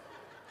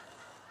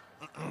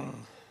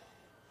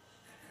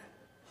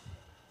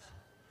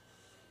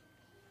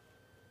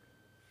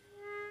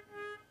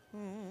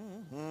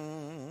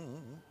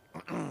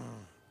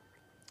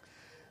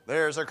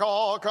 There's a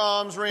call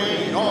comes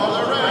ringing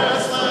o'er the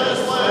restless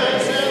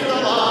waves in the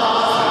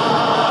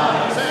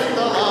light, in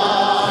the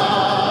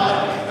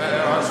light.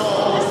 There are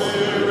souls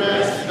to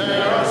rest,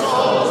 there are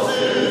souls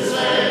to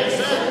save.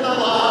 Send the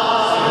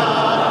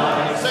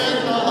light,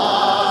 send the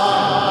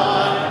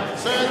light,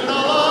 send the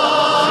light.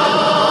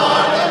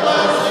 The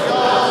blessed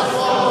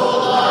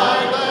gospel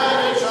light, let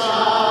it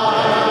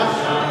shine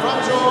from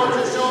shore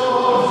to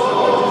shore.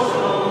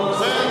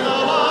 Send the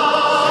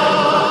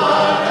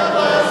light, the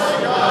blessed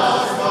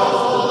gospel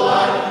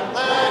light,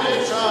 let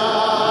it shine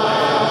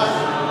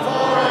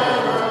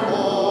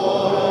forevermore.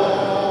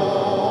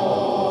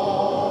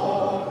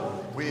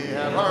 We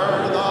have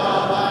heard the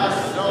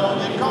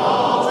Macedonian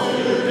call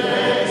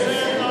today.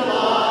 Send the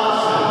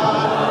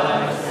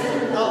light,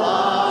 send the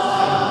light,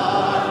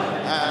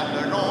 and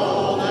the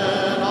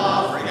golden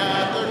offering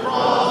at the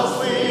cross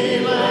we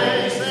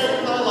lay.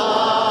 Send the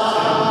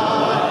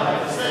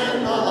light,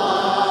 send the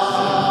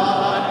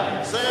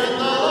light, send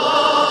the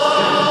light,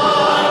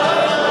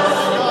 the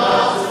blessed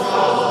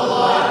gospel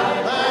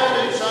light, let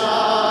it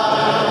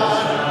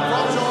shine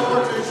from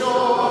shore to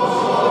shore.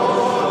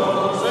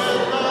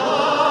 Send the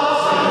light,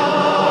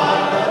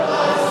 the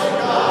blessed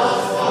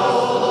gospel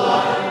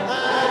light,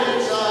 let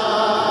it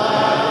shine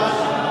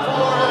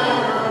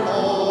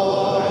forevermore.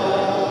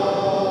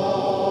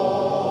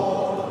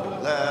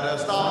 Let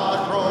us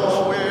not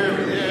grow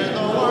weary in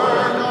the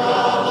work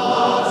of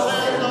love.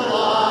 Send the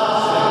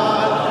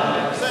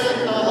light, send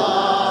the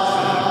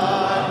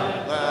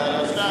light. Let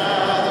us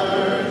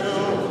gather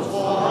jewels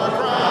for a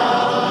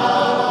crowd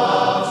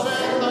above.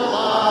 Send the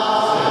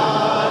light,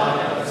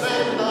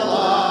 send the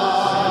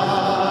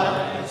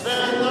light,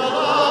 send the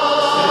light.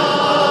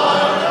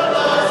 The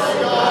blessed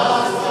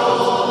gospel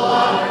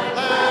light,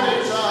 let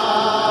it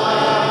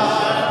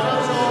shine from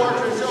shore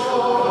to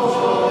shore.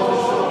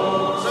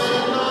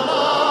 Send the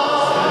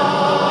light,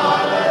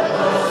 the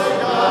blessed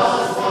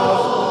gospel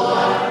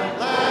light,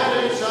 let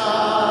it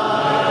shine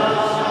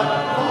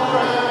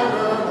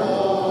forevermore.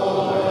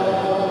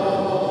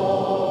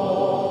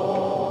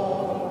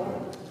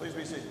 Please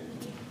be seated.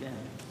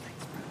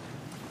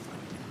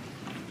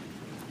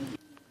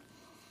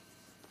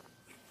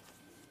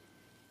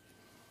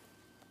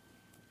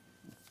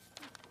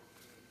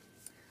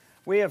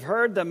 We have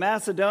heard the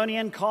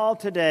Macedonian call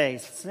today,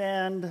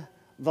 send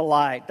the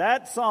light.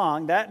 That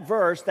song, that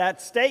verse,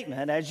 that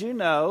statement, as you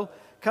know,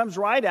 comes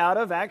right out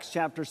of Acts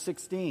chapter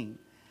 16.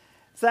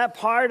 It's that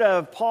part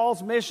of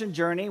Paul's mission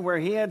journey where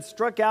he had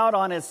struck out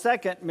on his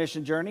second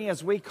mission journey,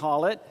 as we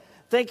call it,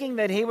 thinking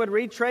that he would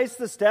retrace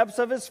the steps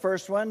of his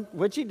first one,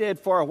 which he did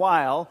for a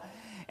while,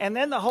 and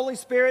then the Holy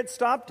Spirit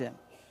stopped him.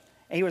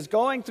 He was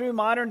going through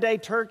modern-day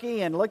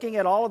Turkey and looking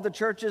at all of the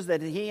churches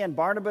that he and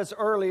Barnabas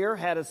earlier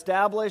had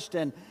established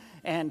and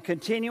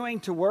continuing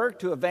to work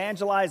to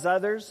evangelize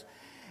others.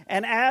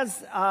 And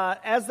as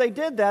they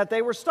did that,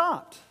 they were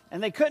stopped,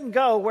 and they couldn't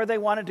go where they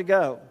wanted to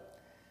go.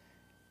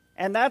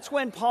 And that's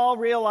when Paul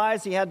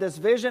realized he had this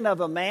vision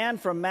of a man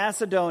from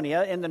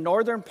Macedonia in the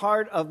northern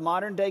part of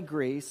modern-day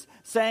Greece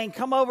saying,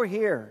 "Come over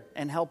here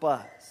and help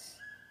us."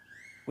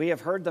 We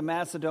have heard the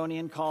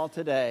Macedonian call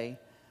today,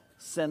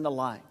 send the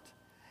light.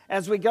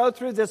 As we go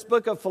through this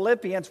book of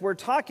Philippians, we're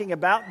talking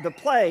about the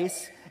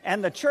place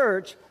and the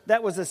church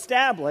that was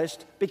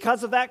established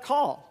because of that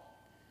call.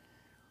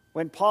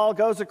 When Paul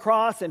goes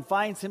across and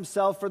finds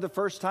himself for the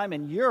first time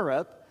in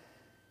Europe,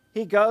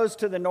 he goes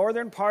to the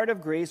northern part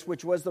of Greece,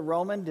 which was the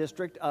Roman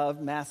district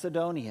of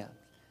Macedonia.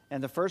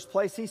 And the first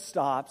place he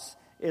stops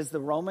is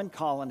the Roman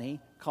colony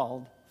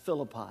called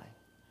Philippi.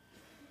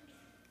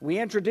 We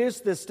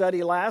introduced this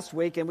study last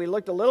week, and we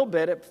looked a little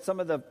bit at some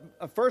of the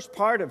first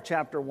part of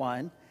chapter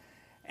 1.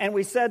 And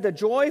we said the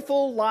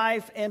joyful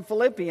life in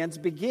Philippians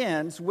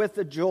begins with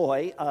the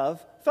joy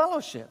of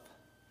fellowship.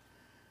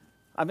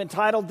 I've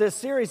entitled this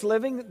series,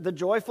 Living the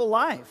Joyful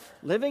Life.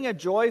 Living a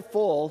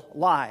joyful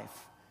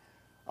life.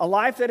 A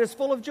life that is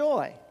full of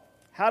joy.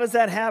 How does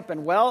that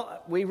happen?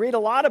 Well, we read a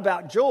lot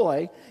about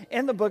joy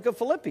in the book of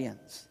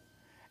Philippians.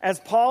 As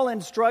Paul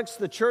instructs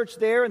the church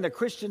there and the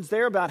Christians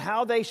there about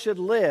how they should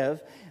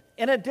live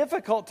in a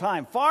difficult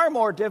time, far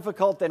more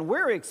difficult than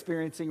we're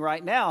experiencing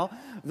right now,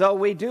 though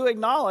we do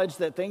acknowledge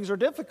that things are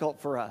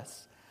difficult for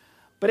us.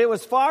 But it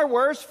was far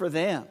worse for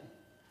them.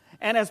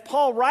 And as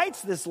Paul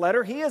writes this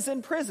letter, he is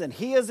in prison.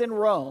 He is in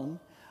Rome,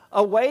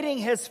 awaiting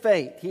his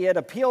fate. He had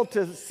appealed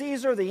to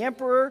Caesar, the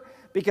emperor,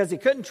 because he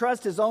couldn't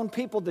trust his own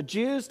people, the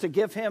Jews, to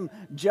give him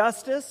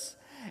justice.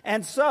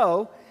 And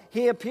so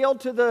he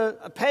appealed to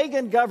the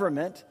pagan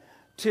government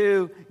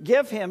to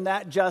give him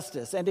that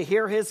justice and to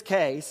hear his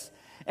case.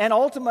 And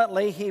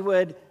ultimately, he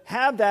would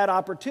have that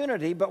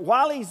opportunity. But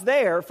while he's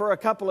there for a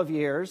couple of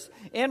years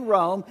in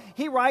Rome,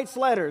 he writes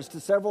letters to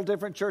several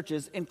different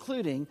churches,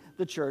 including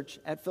the church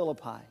at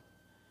Philippi.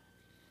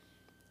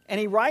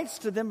 And he writes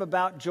to them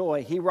about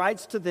joy. He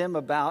writes to them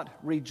about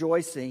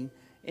rejoicing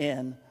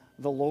in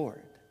the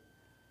Lord.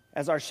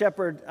 As our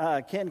shepherd,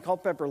 Ken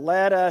Culpepper,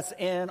 led us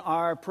in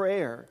our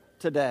prayer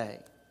today,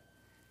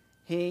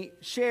 he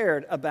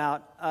shared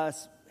about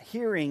us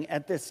hearing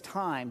at this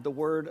time the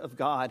word of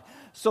God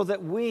so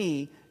that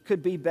we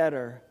could be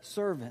better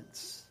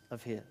servants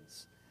of his.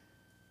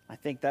 I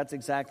think that's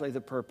exactly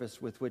the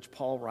purpose with which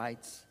Paul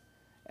writes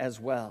as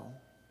well.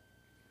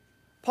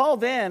 Paul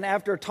then,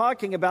 after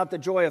talking about the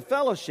joy of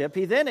fellowship,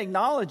 he then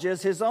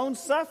acknowledges his own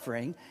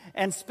suffering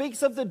and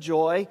speaks of the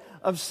joy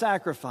of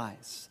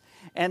sacrifice.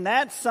 And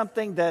that's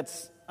something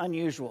that's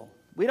unusual.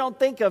 We don't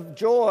think of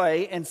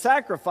joy and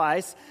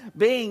sacrifice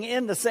being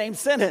in the same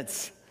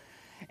sentence,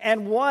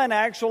 and one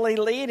actually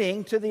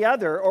leading to the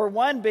other, or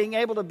one being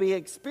able to be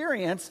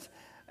experienced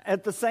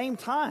at the same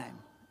time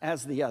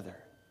as the other.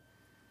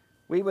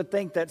 We would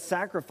think that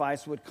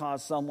sacrifice would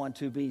cause someone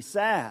to be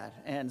sad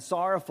and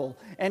sorrowful.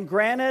 And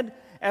granted,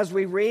 as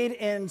we read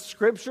in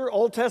Scripture,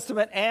 Old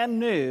Testament and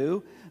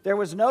New, there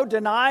was no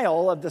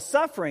denial of the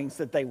sufferings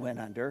that they went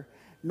under,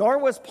 nor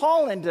was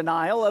Paul in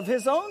denial of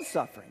his own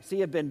sufferings. He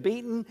had been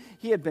beaten,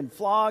 he had been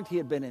flogged, he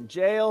had been in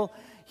jail,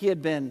 he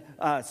had been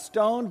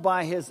stoned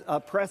by his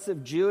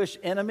oppressive Jewish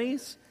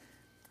enemies.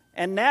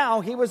 And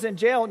now he was in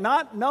jail,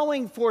 not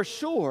knowing for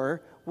sure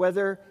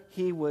whether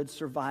he would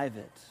survive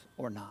it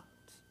or not.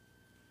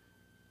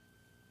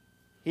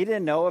 He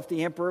didn't know if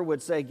the emperor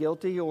would say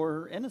guilty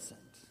or innocent.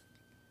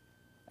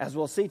 As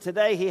we'll see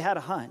today, he had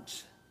a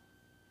hunch.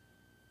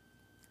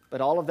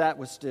 But all of that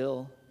was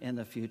still in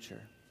the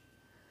future.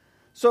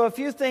 So a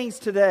few things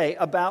today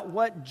about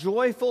what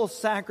joyful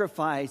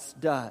sacrifice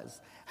does.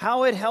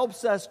 How it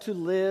helps us to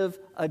live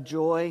a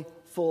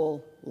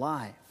joyful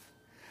life.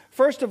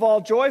 First of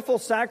all, joyful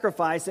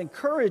sacrifice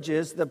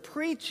encourages the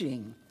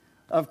preaching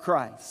of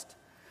Christ.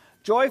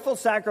 Joyful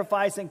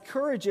sacrifice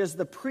encourages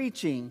the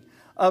preaching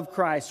of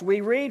Christ. We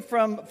read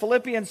from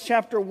Philippians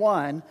chapter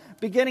 1,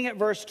 beginning at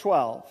verse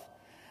 12.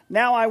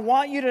 Now I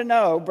want you to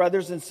know,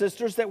 brothers and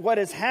sisters, that what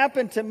has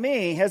happened to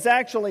me has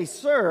actually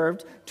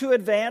served to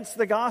advance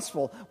the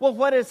gospel. Well,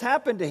 what has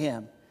happened to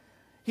him?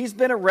 He's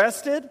been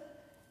arrested,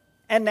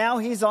 and now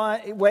he's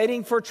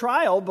waiting for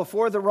trial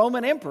before the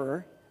Roman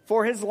emperor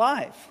for his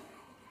life.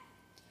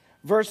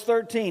 Verse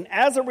 13,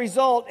 as a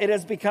result, it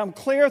has become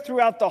clear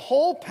throughout the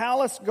whole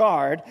palace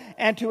guard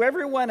and to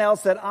everyone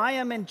else that I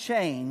am in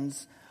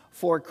chains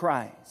for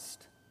Christ.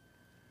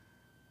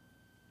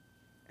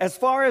 As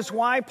far as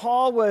why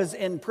Paul was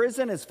in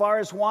prison, as far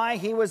as why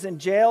he was in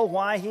jail,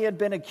 why he had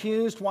been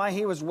accused, why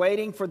he was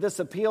waiting for this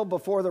appeal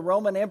before the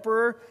Roman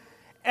emperor,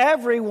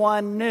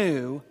 everyone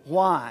knew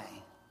why.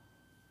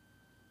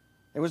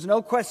 There was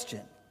no question.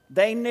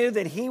 They knew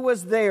that he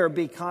was there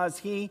because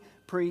he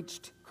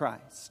preached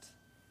Christ.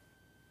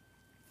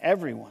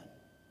 Everyone.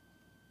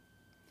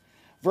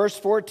 Verse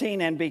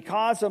 14, and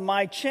because of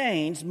my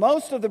chains,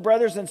 most of the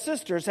brothers and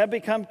sisters have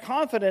become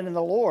confident in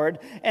the Lord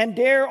and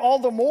dare all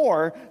the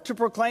more to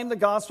proclaim the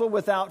gospel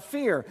without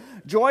fear.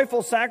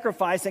 Joyful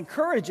sacrifice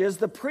encourages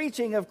the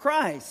preaching of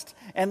Christ,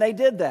 and they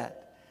did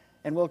that.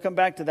 And we'll come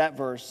back to that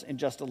verse in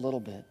just a little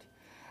bit.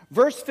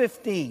 Verse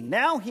 15,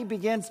 now he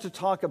begins to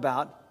talk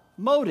about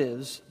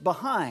motives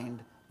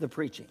behind the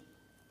preaching.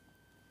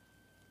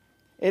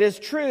 It is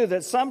true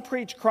that some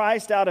preach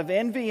Christ out of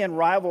envy and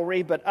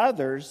rivalry, but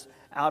others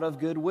out of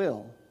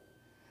goodwill.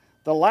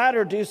 The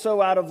latter do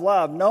so out of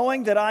love,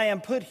 knowing that I am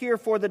put here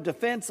for the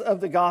defense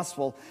of the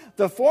gospel.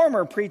 The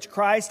former preach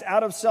Christ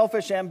out of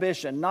selfish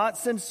ambition, not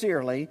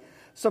sincerely,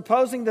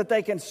 supposing that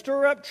they can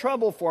stir up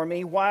trouble for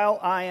me while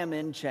I am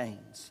in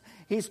chains.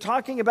 He's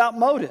talking about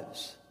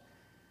motives.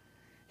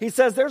 He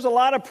says there's a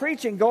lot of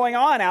preaching going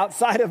on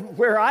outside of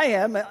where I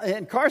am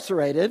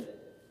incarcerated,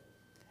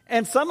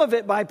 and some of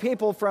it by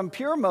people from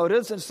pure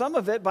motives and some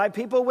of it by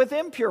people with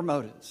impure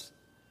motives.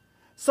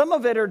 Some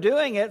of it are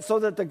doing it so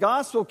that the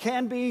gospel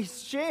can be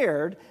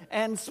shared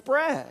and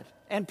spread,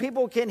 and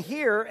people can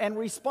hear and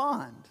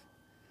respond.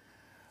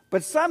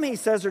 But some, he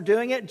says, are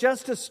doing it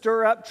just to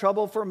stir up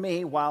trouble for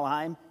me while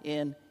I'm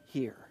in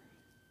here.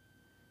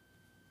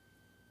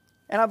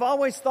 And I've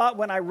always thought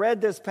when I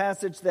read this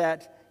passage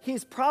that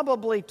he's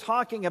probably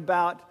talking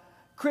about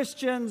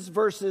Christians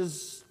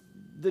versus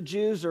the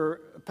Jews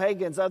or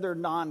pagans, other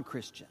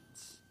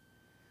non-Christians.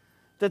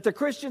 That the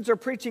Christians are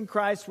preaching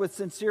Christ with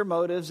sincere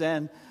motives,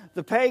 and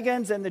the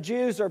pagans and the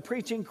Jews are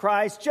preaching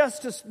Christ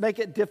just to make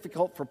it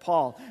difficult for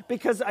Paul.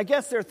 Because I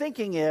guess their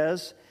thinking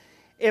is,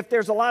 if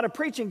there's a lot of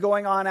preaching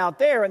going on out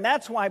there, and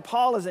that's why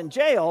Paul is in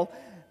jail,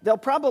 they'll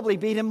probably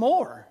beat him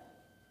more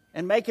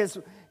and make his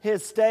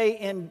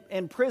stay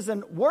in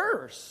prison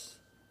worse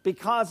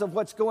because of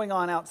what's going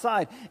on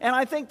outside. And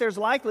I think there's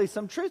likely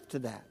some truth to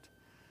that.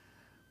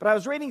 But I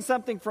was reading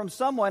something from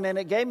someone, and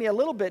it gave me a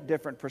little bit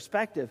different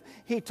perspective.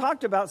 He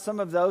talked about some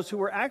of those who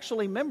were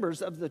actually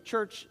members of the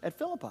church at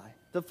Philippi,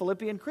 the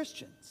Philippian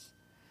Christians.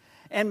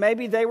 And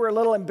maybe they were a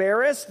little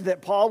embarrassed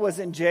that Paul was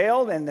in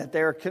jail and that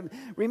they're...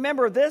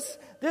 Remember, this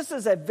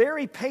is a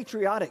very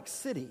patriotic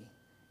city.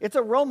 It's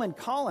a Roman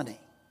colony.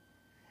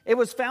 It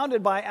was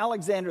founded by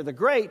Alexander the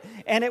Great,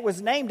 and it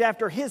was named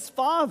after his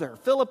father,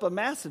 Philip of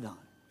Macedon,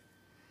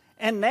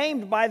 and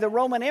named by the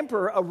Roman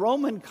emperor, a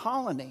Roman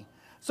colony.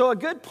 So a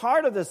good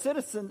part of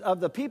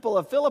the people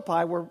of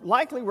Philippi were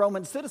likely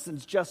Roman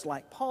citizens, just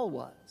like Paul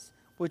was,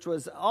 which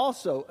was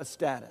also a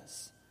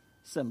status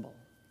symbol.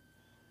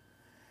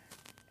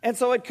 And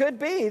so it could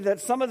be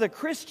that some of the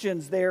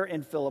Christians there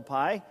in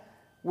Philippi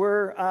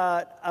were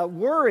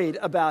worried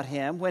about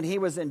him when he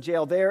was in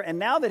jail there. And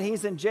now that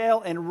he's in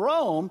jail in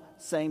Rome,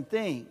 same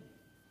thing.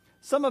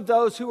 Some of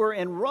those who are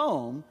in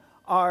Rome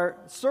are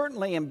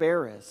certainly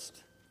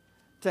embarrassed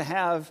to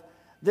have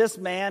this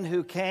man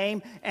who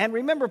came. And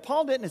remember,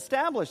 Paul didn't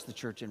establish the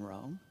church in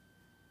Rome,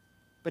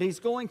 but he's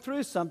going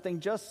through something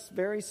just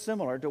very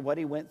similar to what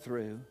he went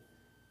through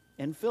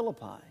in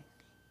Philippi,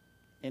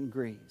 in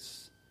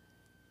Greece.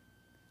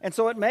 And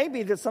so it may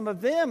be that some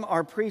of them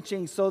are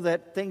preaching so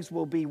that things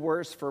will be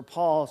worse for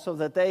Paul, so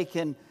that they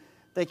can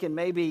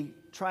maybe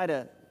try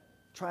to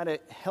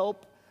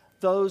help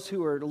those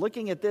who are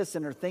looking at this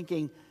and are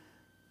thinking,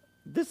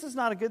 this is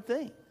not a good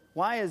thing.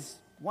 Why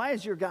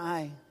is your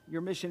guy, your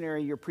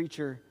missionary, your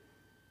preacher,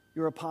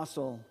 your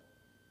apostle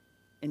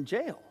in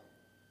jail?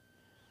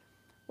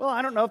 Well,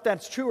 I don't know if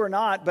that's true or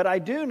not, but I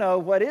do know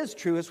what is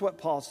true is what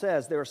Paul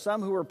says. There are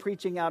some who are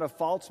preaching out of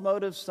false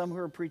motives, some who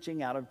are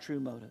preaching out of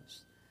true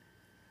motives.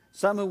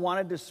 Some who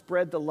wanted to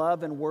spread the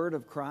love and word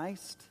of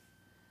Christ,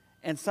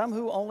 and some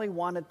who only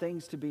wanted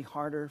things to be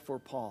harder for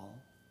Paul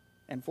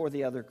and for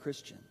the other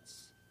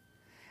Christians.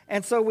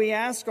 And so we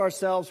ask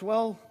ourselves,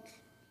 well,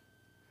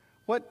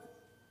 what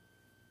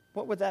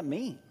would that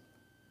mean?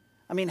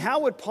 I mean, how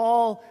would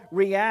Paul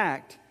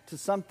react to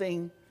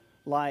something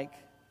like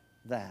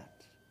that?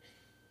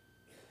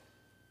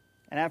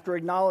 And after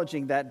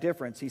acknowledging that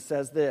difference, he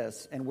says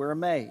this, and we're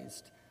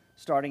amazed,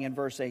 starting in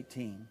verse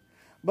 18.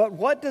 But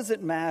what does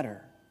it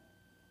matter?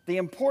 The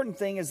important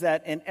thing is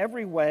that in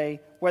every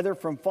way, whether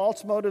from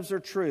false motives or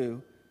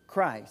true,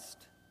 Christ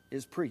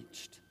is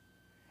preached.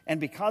 And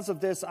because of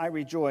this, I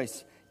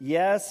rejoice.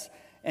 Yes,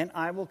 and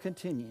I will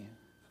continue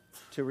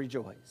to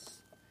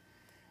rejoice.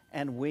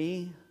 And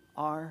we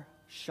are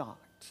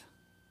shocked.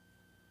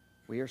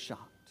 We are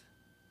shocked.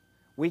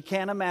 We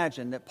can't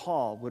imagine that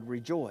Paul would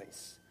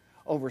rejoice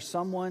over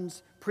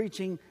someone's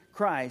preaching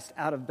Christ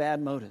out of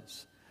bad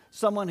motives.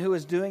 Someone who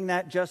is doing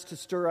that just to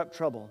stir up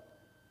trouble.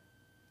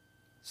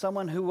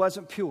 Someone who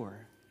wasn't pure.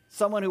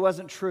 Someone who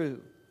wasn't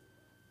true.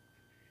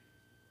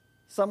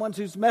 Someone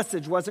whose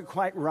message wasn't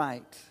quite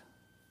right.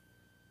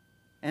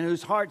 And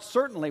whose heart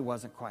certainly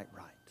wasn't quite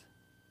right.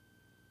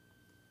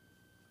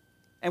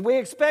 And we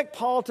expect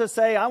Paul to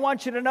say, I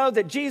want you to know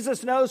that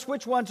Jesus knows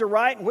which ones are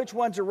right and which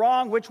ones are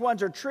wrong, which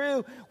ones are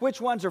true, which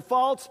ones are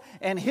false,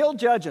 and he'll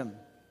judge them.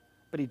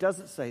 But he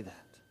doesn't say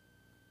that.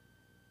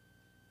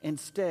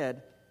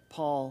 Instead,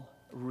 Paul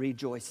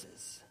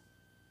rejoices.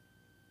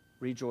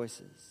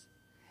 Rejoices.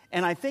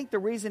 And I think the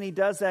reason he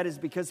does that is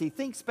because he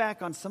thinks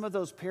back on some of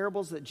those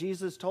parables that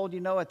Jesus told,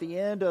 at the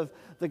end of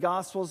the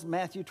Gospels,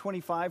 Matthew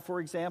 25, for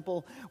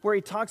example, where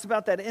he talks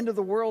about that end of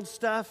the world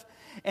stuff.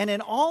 And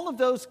in all of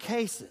those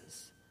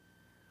cases,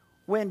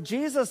 when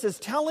Jesus is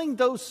telling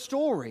those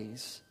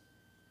stories,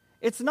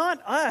 it's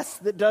not us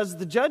that does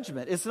the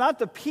judgment. It's not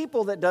the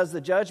people that does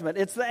the judgment.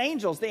 It's the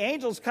angels. The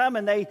angels come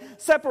and they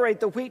separate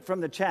the wheat from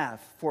the chaff,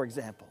 for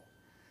example.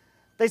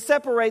 They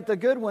separate the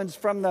good ones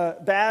from the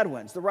bad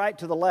ones, the right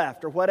to the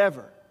left, or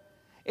whatever.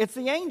 It's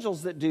the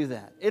angels that do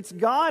that. It's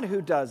God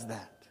who does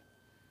that.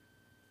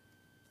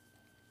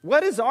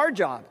 What is our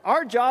job?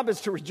 Our job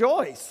is to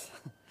rejoice.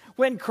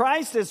 When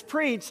Christ is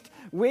preached,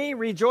 we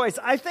rejoice.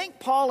 I think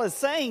Paul is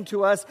saying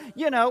to us,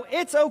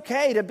 it's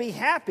okay to be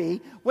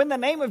happy when the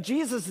name of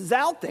Jesus is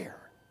out there.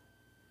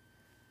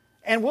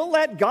 And we'll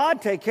let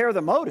God take care of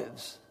the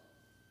motives.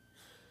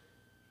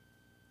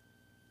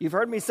 You've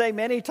heard me say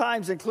many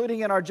times, including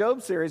in our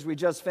Job series we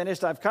just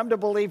finished, I've come to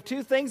believe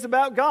two things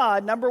about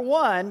God. Number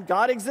one,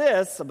 God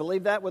exists. I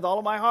believe that with all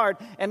of my heart.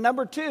 And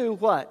number two,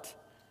 what?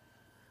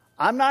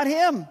 I'm not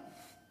him.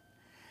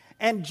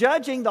 And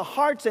judging the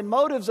hearts and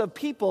motives of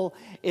people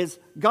is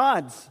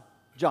God's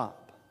job,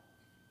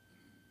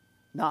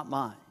 not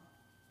mine.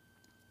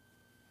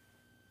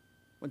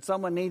 When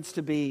someone needs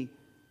to be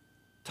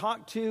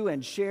talked to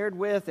and shared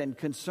with and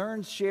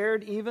concerns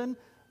shared even,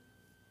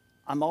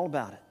 I'm all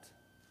about it.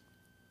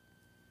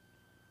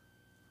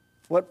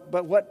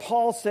 But what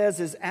Paul says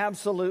is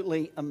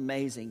absolutely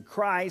amazing.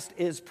 Christ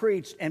is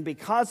preached, and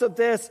because of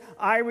this,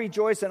 I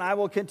rejoice and I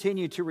will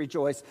continue to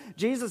rejoice.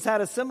 Jesus had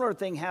a similar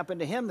thing happen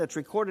to him that's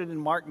recorded in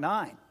Mark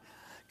 9.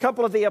 A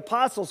couple of the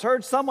apostles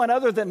heard someone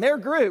other than their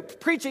group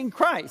preaching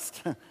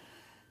Christ,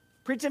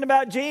 preaching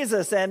about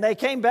Jesus, and they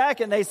came back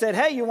and they said,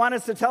 hey, you want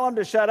us to tell him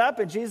to shut up?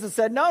 And Jesus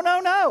said,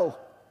 no,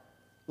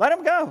 let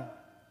him go.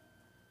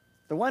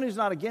 The one who's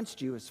not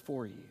against you is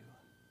for you.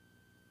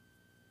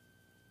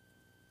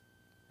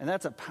 And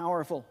that's a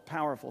powerful,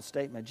 powerful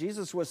statement.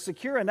 Jesus was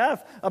secure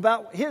enough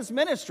about his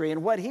ministry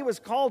and what he was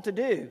called to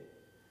do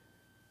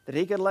that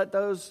he could let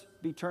those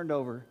be turned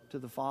over to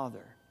the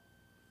Father.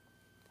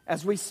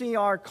 As we see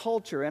our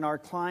culture and our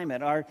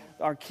climate,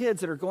 our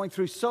kids that are going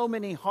through so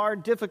many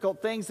hard, difficult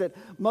things that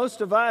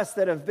most of us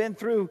that have been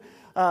through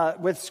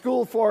with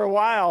school for a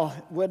while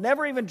would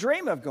never even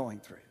dream of going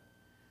through.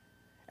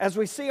 As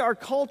we see our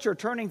culture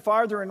turning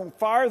farther and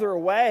farther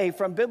away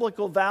from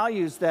biblical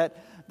values that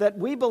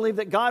we believe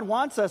that God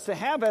wants us to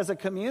have as a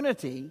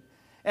community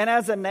and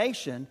as a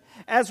nation,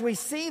 as we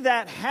see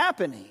that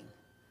happening,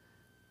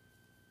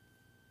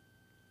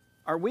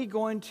 are we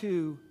going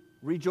to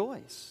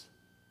rejoice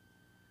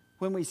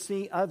when we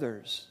see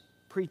others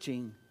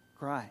preaching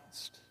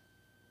Christ?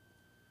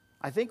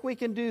 I think we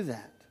can do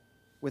that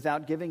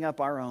without giving up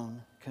our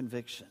own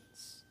convictions.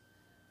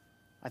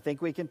 I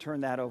think we can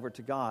turn that over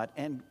to God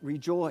and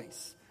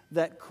rejoice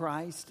that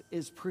Christ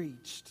is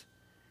preached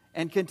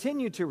and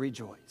continue to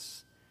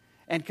rejoice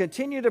and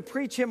continue to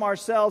preach him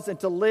ourselves and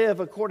to live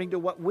according to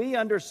what we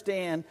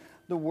understand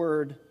the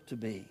word to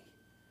be.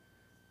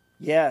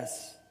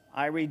 Yes,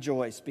 I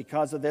rejoice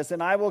because of this,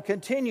 and I will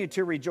continue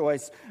to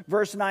rejoice.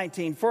 Verse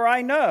 19, for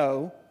I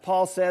know,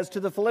 Paul says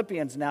to the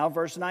Philippians now,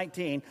 verse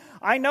 19,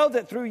 I know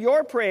that through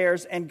your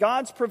prayers and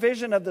God's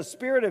provision of the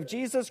Spirit of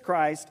Jesus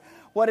Christ,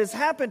 what has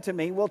happened to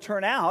me will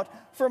turn out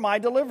for my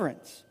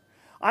deliverance.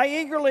 I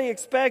eagerly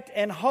expect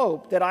and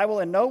hope that I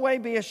will in no way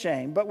be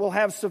ashamed, but will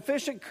have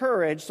sufficient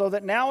courage so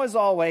that now as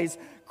always,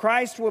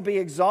 Christ will be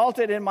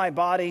exalted in my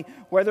body,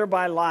 whether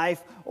by life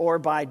or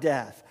by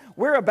death.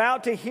 We're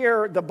about to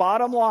hear the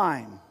bottom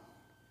line.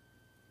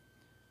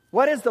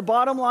 What is the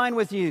bottom line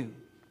with you?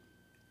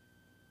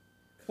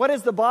 What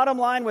is the bottom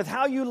line with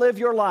how you live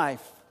your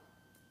life?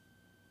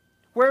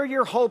 Where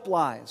your hope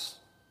lies?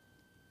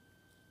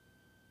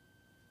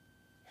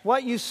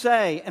 What you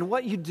say and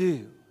what you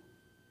do.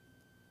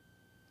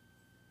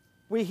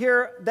 We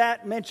hear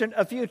that mentioned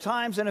a few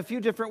times in a few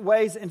different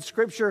ways in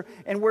Scripture,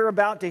 and we're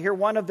about to hear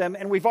one of them.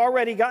 And we've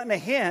already gotten a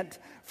hint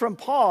from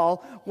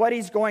Paul what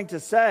he's going to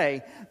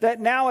say,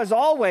 that now as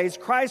always,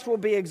 Christ will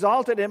be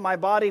exalted in my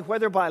body,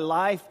 whether by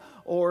life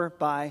or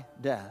by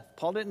death.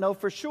 Paul didn't know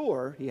for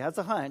sure. He has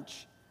a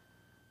hunch.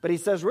 But he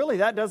says, really,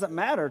 that doesn't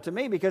matter to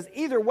me, because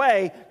either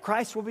way,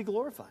 Christ will be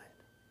glorified.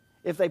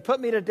 If they put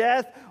me to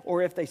death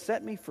or if they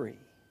set me free.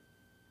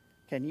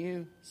 Can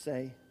you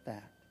say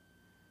that?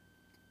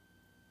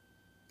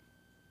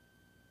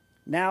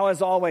 Now,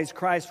 as always,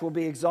 Christ will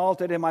be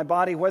exalted in my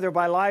body, whether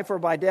by life or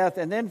by death.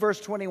 And then verse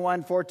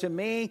 21, for to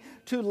me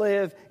to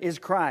live is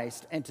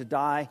Christ, and to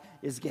die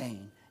is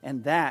gain.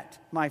 And that,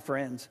 my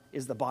friends,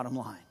 is the bottom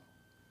line.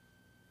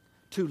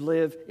 To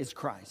live is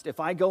Christ. If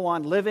I go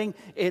on living,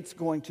 it's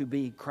going to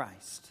be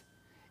Christ.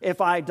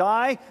 If I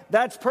die,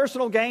 that's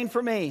personal gain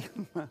for me.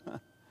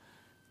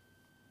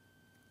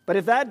 But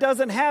if that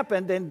doesn't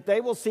happen, then they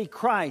will see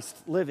Christ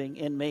living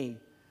in me.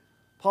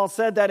 Paul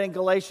said that in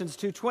Galatians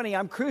 2:20,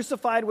 I'm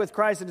crucified with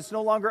Christ, and it's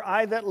no longer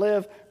I that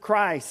live,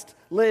 Christ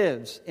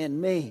lives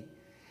in me.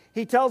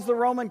 He tells the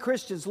Roman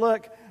Christians,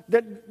 look,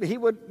 that he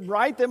would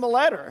write them a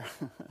letter.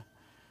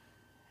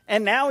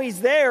 And now he's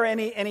there, and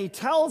he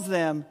tells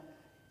them,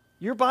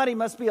 your body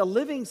must be a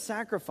living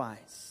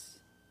sacrifice.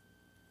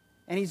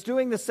 And he's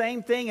doing the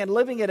same thing and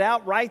living it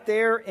out right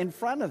there in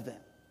front of them.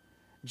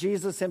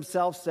 Jesus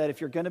himself said, if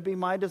you're going to be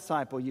my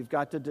disciple, you've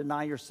got to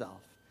deny yourself.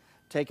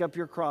 Take up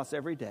your cross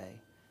every day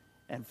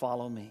and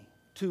follow me.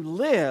 To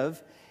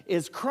live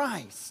is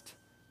Christ.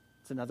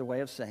 It's another way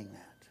of saying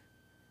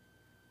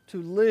that.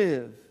 To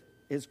live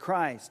is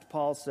Christ,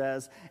 Paul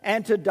says,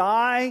 and to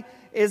die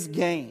is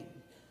gain.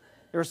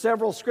 There are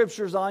several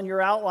scriptures on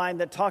your outline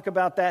that talk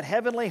about that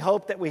heavenly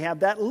hope that we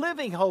have, that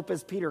living hope,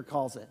 as Peter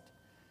calls it.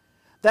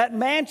 That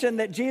mansion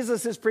that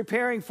Jesus is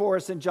preparing for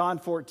us in John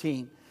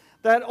 14.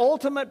 That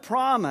ultimate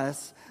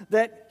promise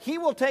that He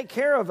will take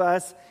care of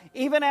us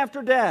even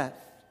after death.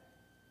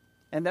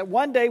 And that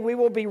one day we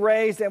will be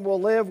raised and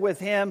will live with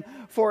Him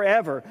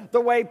forever.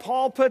 The way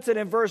Paul puts it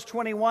in verse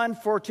 21,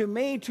 for to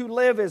me to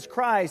live is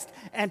Christ,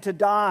 and to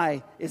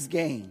die is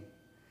gain.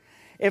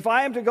 If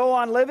I am to go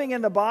on living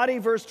in the body,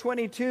 verse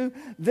 22,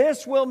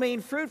 this will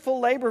mean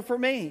fruitful labor for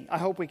me. I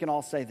hope we can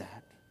all say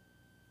that.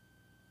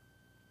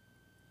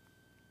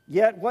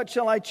 Yet what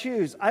shall I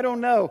choose? I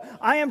don't know.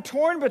 I am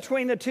torn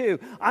between the two.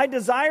 I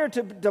desire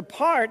to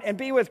depart and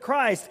be with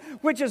Christ,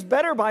 which is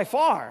better by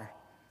far.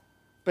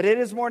 But it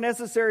is more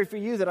necessary for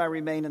you that I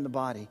remain in the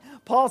body.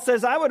 Paul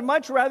says, I would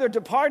much rather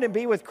depart and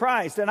be with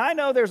Christ. And I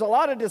know there's a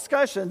lot of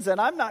discussions, and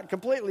I'm not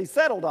completely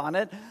settled on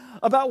it,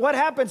 about what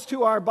happens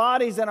to our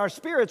bodies and our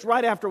spirits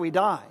right after we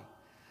die.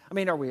 I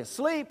mean, are we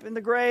asleep in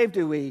the grave?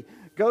 Do we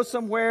go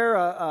somewhere,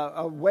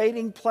 a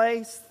waiting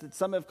place that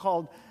some have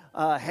called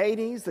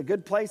Hades, the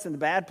good place and the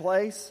bad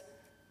place?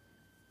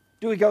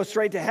 Do we go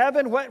straight to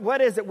heaven?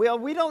 What is it? Well,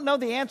 we don't know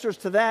the answers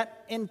to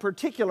that in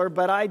particular,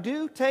 but I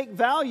do take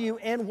value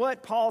in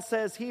what Paul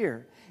says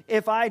here.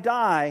 If I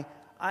die,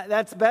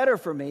 that's better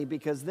for me,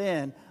 because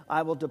then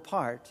I will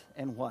depart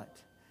and what?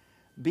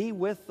 Be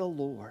with the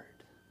Lord.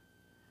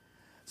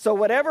 So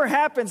whatever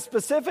happens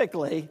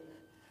specifically,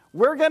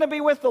 we're going to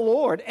be with the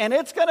Lord, and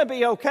it's going to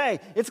be okay.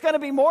 It's going to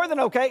be more than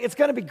okay. It's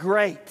going to be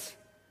great.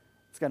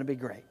 It's going to be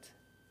great.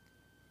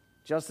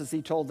 Just as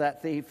He told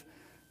that thief,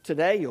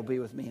 today you'll be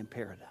with me in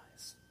paradise.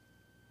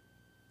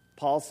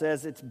 Paul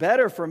says, it's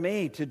better for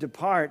me to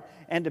depart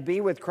and to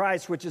be with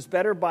Christ, which is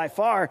better by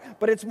far,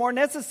 but it's more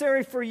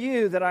necessary for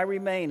you that I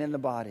remain in the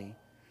body.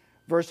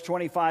 Verse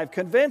 25,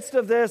 convinced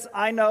of this,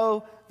 I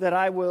know that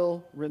I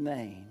will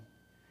remain.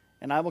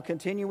 And I will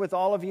continue with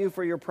all of you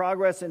for your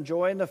progress and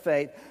joy in the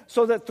faith,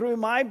 so that through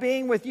my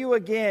being with you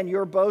again,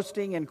 your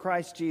boasting in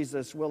Christ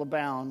Jesus will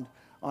abound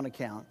on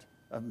account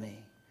of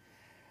me.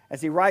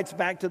 As he writes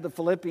back to the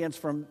Philippians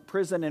from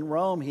prison in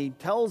Rome, he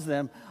tells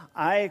them,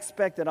 I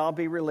expect that I'll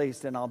be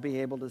released and I'll be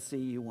able to see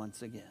you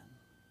once again.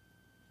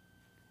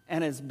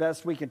 And as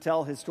best we can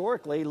tell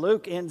historically,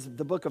 Luke ends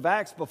the book of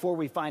Acts before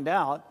we find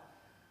out.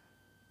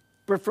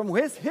 But from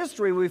his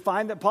history, we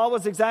find that Paul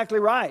was exactly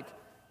right.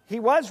 He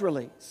was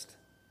released.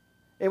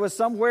 It was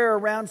somewhere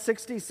around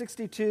 60,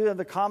 62 of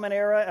the Common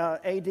Era,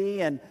 AD,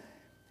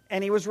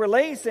 and he was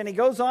released, and he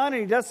goes on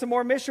and he does some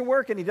more mission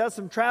work, and he does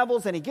some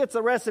travels, and he gets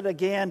arrested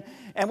again.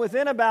 And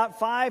within about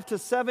 5 to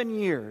 7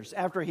 years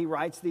after he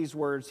writes these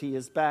words, he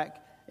is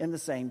back in the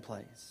same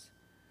place,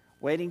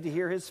 waiting to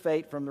hear his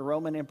fate from the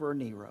Roman Emperor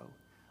Nero.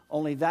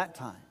 Only that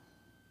time,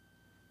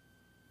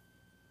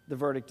 the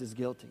verdict is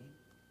guilty,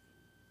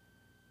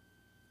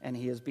 and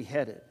he is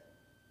beheaded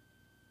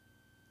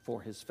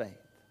for his faith.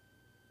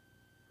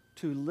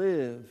 To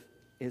live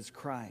is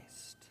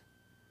Christ,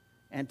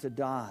 and to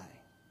die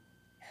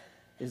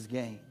is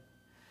gain.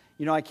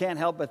 You know, I can't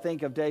help but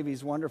think of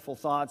Davey's wonderful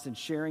thoughts and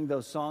sharing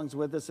those songs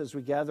with us as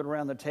we gathered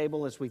around the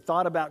table, as we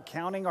thought about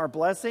counting our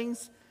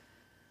blessings.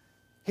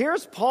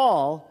 Here's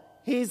Paul.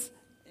 He's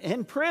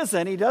in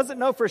prison. He doesn't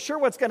know for sure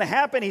what's going to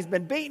happen. He's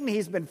been beaten.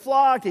 He's been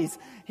flogged.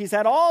 He's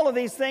had all of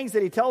these things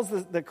that he tells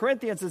the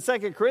Corinthians in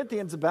 2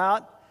 Corinthians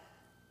about.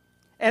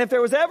 And if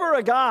there was ever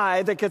a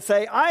guy that could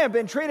say, I have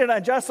been treated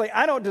unjustly,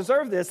 I don't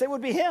deserve this, it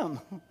would be him.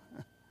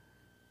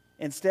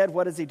 Instead,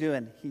 what is he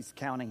doing? He's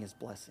counting his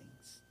blessings.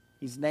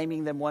 He's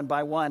naming them one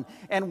by one.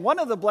 And one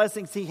of the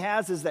blessings he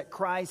has is that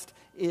Christ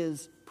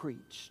is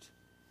preached.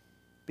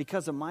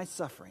 Because of my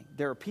suffering,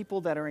 there are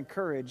people that are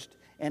encouraged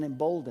and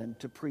emboldened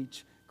to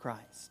preach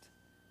Christ.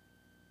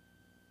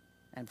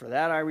 And for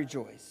that I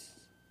rejoice,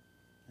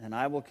 and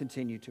I will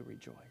continue to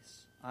rejoice.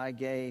 I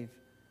gave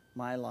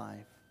my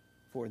life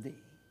for thee.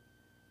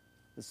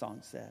 The song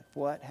said,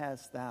 what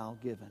hast thou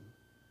given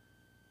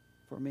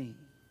for me?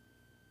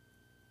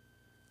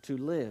 To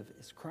live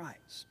is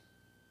Christ,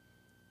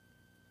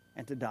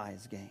 and to die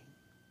is gain.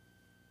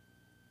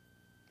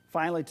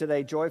 Finally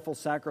today, joyful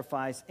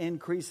sacrifice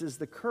increases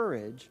the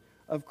courage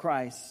of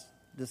Christ's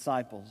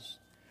disciples.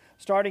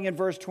 Starting in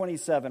verse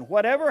 27,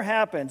 whatever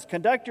happens,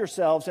 conduct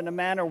yourselves in a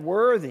manner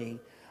worthy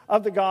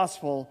of the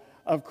gospel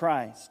of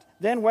Christ.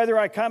 Then whether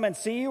I come and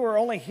see you or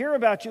only hear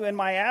about you in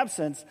my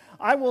absence,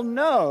 I will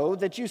know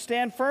that you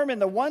stand firm in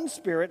the one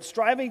Spirit,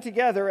 striving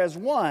together as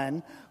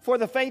one for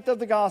the faith of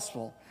the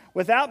gospel,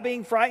 without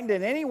being frightened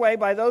in any way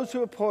by those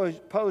who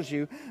oppose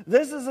you.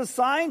 This is a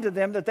sign to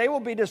them that they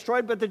will be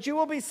destroyed, but that you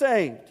will be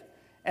saved,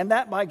 and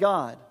that by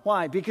God.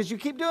 Why? Because you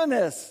keep doing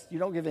this. You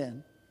don't give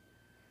in.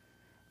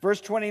 Verse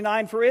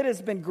 29, for it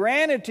has been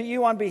granted to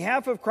you on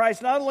behalf of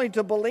Christ not only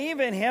to believe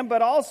in him,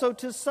 but also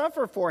to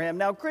suffer for him.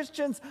 Now,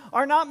 Christians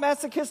are not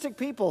masochistic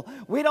people.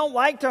 We don't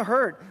like to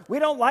hurt. We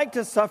don't like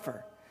to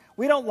suffer.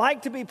 We don't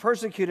like to be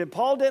persecuted.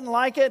 Paul didn't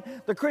like it.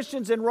 The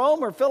Christians in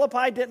Rome or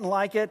Philippi didn't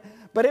like it.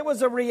 But it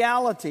was a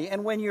reality.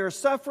 And when you're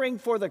suffering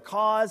for the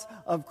cause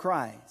of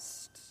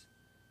Christ,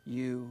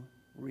 you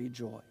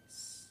rejoice.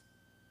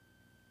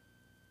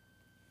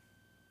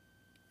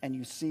 and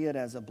you see it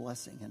as a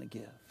blessing and a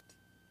gift.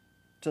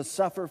 To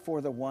suffer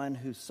for the one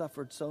who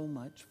suffered so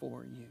much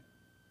for you.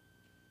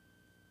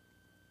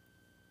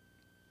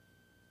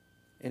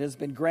 It has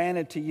been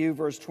granted to you,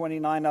 verse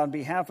 29, on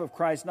behalf of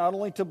Christ, not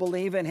only to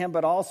believe in him,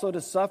 but also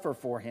to suffer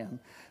for him.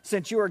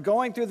 Since you are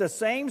going through the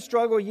same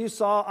struggle you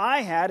saw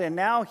I had and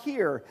now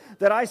hear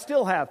that I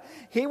still have.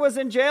 He was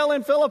in jail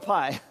in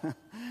Philippi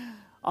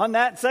on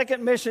that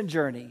second mission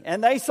journey,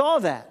 and they saw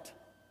that.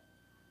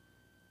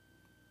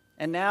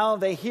 And now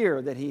they hear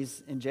that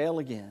he's in jail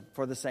again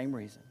for the same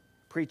reason,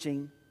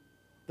 preaching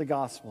the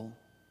gospel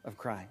of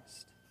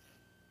Christ.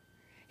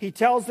 He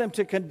tells them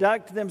to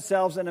conduct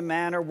themselves in a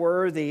manner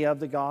worthy of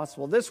the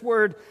gospel. This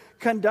word,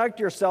 conduct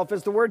yourself,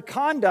 is the word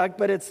conduct,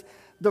 but it's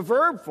the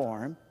verb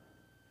form.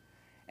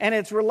 And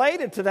it's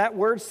related to that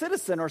word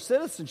citizen or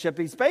citizenship.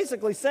 He's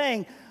basically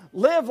saying,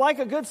 live like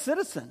a good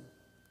citizen.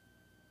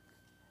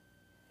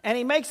 And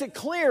he makes it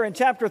clear in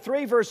chapter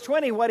 3, verse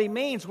 20, what he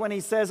means when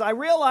he says, I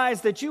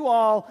realize that you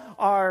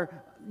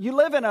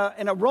live in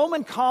a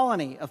Roman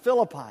colony of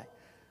Philippi.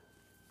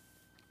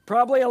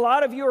 Probably a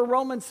lot of you are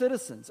Roman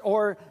citizens,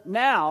 or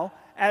now,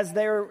 as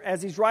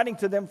he's writing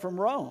to them from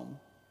Rome.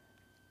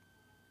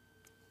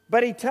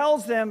 But he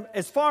tells them,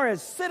 as far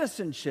as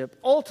citizenship,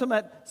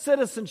 ultimate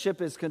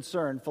citizenship is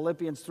concerned,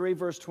 Philippians 3,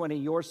 verse 20,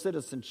 your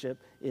citizenship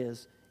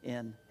is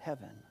in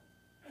heaven.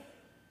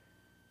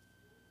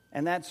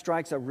 And that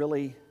strikes a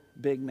really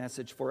big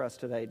message for us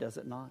today, does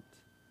it not?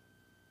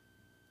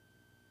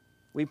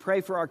 We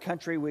pray for our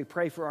country, we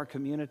pray for our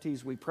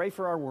communities, we pray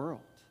for our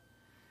world.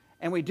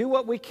 And we do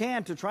what we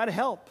can to try to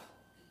help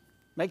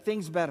make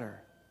things better.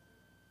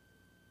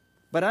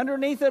 But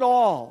underneath it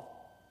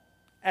all,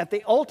 at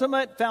the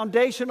ultimate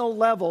foundational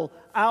level,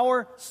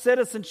 our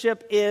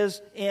citizenship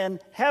is in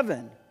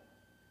heaven.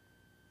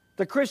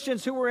 The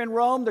Christians who were in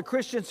Rome, the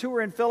Christians who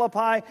were in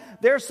Philippi,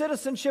 their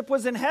citizenship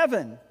was in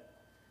heaven.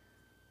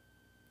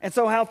 And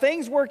so how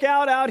things work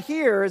out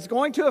here is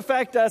going to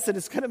affect us, and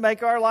it's going to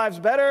make our lives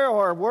better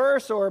or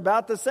worse or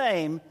about the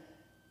same.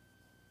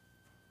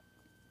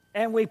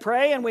 And we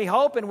pray and we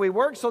hope and we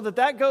work so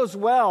that goes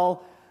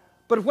well.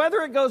 But whether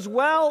it goes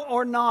well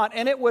or not,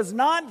 and it was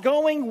not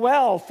going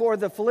well for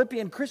the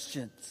Philippian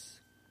Christians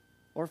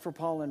or for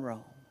Paul in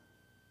Rome.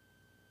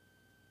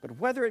 But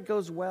whether it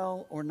goes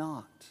well or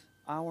not,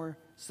 our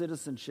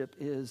citizenship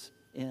is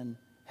in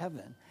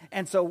heaven.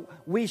 And so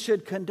we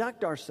should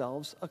conduct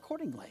ourselves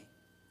accordingly.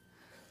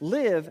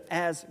 Live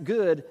as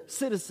good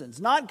citizens.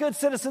 Not good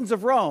citizens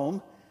of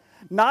Rome.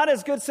 Not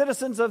as good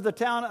citizens of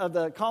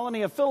the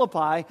colony of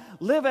Philippi.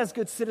 Live as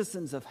good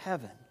citizens of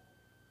heaven,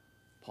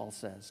 Paul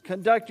says.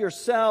 Conduct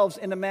yourselves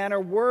in a manner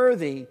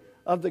worthy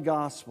of the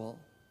gospel.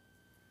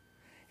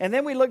 And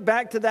then we look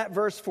back to that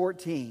verse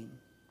 14.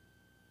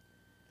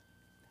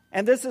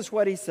 And this is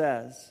what he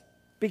says.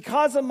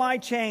 Because of my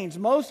chains,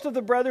 most of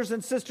the brothers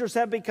and sisters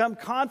have become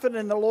confident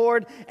in the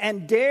Lord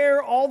and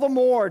dare all the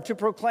more to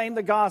proclaim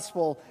the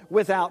gospel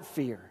without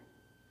fear.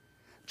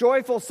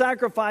 Joyful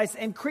sacrifice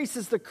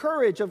increases the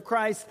courage of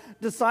Christ's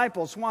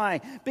disciples.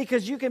 Why?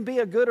 Because you can be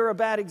a good or a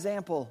bad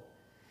example.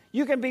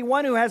 You can be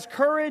one who has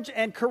courage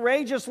and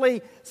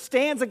courageously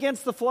stands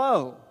against the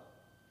flow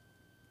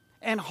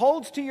and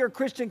holds to your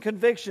Christian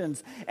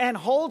convictions and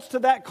holds to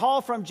that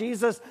call from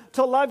Jesus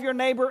to love your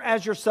neighbor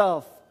as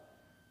yourself.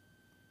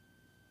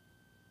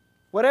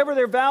 Whatever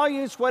their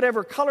values,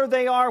 whatever color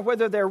they are,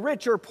 whether they're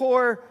rich or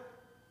poor,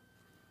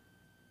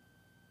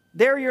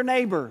 they're your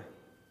neighbor.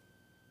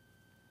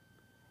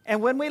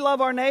 And when we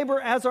love our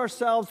neighbor as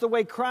ourselves, the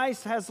way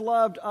Christ has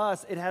loved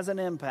us, it has an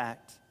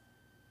impact.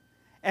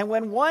 And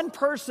when one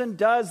person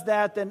does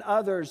that, then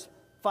others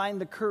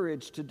find the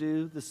courage to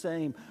do the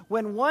same.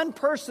 When one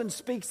person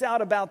speaks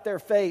out about their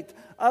faith,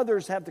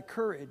 others have the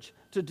courage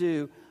to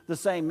do the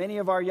same. Many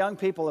of our young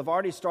people have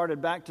already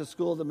started back to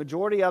school. The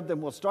majority of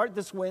them will start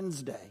this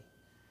Wednesday.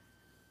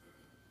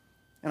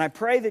 And I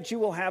pray that you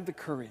will have the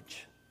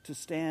courage to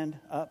stand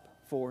up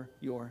for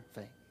your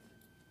faith.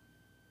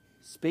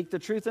 Speak the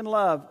truth in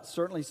love,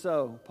 certainly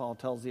so, Paul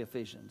tells the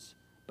Ephesians,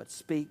 but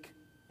speak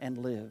and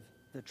live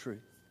the truth.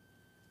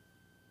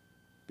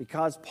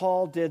 Because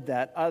Paul did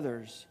that,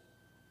 others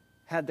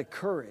had the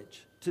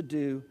courage to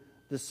do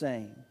the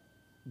same.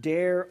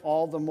 Dare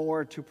all the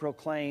more to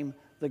proclaim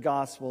the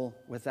gospel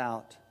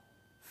without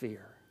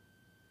fear.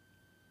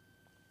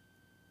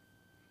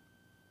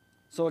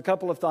 So a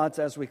couple of thoughts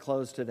as we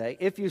close today.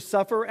 If you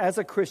suffer as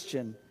a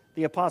Christian,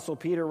 the Apostle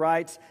Peter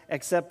writes,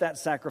 accept that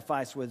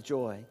sacrifice with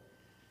joy.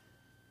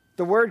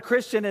 The word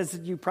Christian, as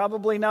you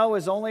probably know,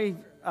 is only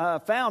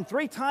found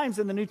 3 times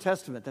in the New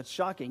Testament. That's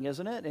shocking,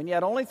 isn't it? And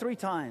yet only 3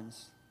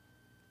 times.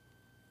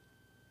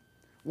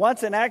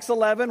 Once in Acts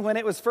 11, when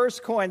it was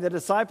first coined, the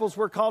disciples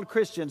were called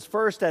Christians,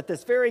 first at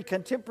this very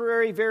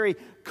contemporary, very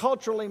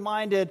culturally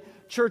minded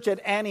church at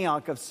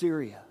Antioch of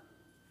Syria.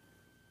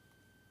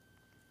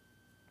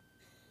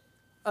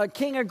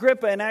 King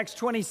Agrippa in Acts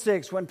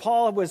 26, when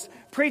Paul was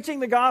preaching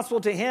the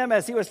gospel to him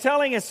as he was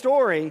telling his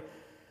story,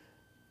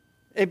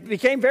 it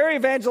became very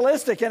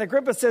evangelistic. And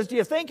Agrippa says, do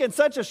you think in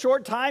such a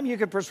short time you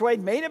could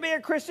persuade me to be a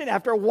Christian?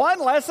 After one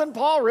lesson,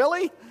 Paul,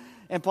 really?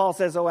 And Paul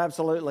says, oh,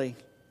 absolutely,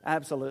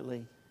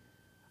 absolutely.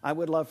 I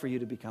would love for you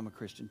to become a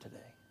Christian today.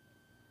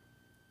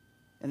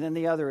 And then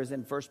the other is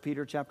in 1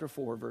 Peter chapter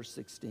 4, verse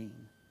 16.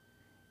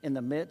 In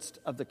the midst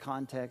of the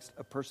context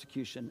of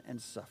persecution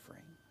and suffering.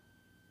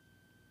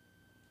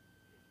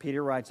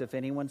 Peter writes, if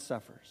anyone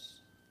suffers,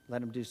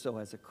 let him do so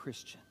as a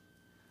Christian.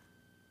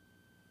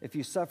 If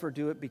you suffer,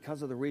 do it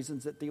because of the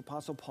reasons that the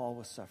Apostle Paul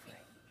was suffering.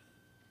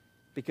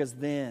 Because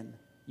then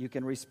you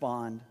can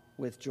respond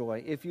with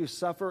joy. If you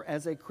suffer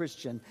as a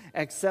Christian,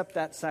 accept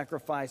that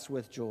sacrifice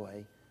with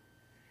joy.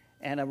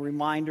 And a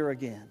reminder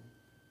again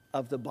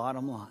of the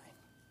bottom line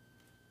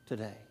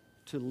today.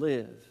 To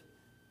live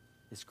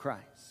is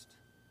Christ,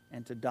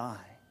 and to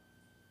die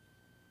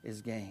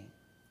is gain.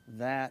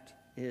 That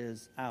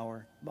is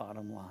our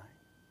bottom line.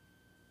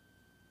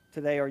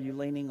 Today, are you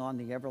leaning on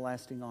the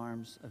everlasting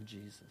arms of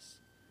Jesus?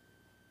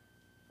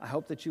 I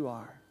hope that you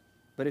are.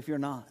 But if you're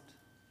not,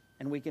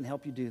 and we can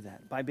help you do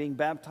that by being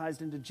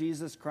baptized into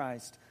Jesus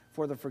Christ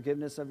for the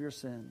forgiveness of your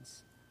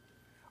sins,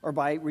 or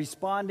by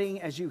responding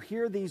as you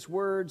hear these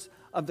words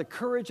of the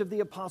courage of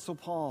the Apostle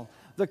Paul,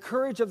 the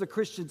courage of the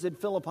Christians in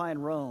Philippi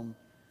and Rome,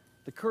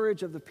 the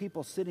courage of the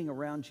people sitting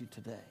around you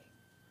today.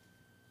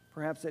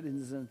 Perhaps it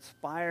is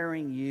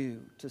inspiring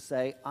you to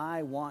say,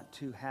 I want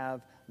to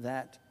have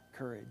that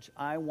courage.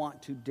 I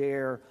want to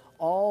dare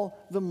all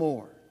the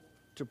more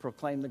to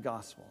proclaim the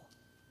gospel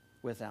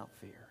without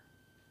fear.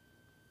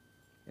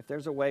 If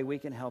there's a way we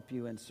can help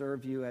you and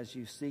serve you as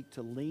you seek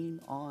to lean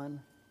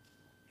on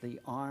the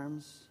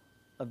arms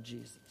of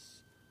Jesus,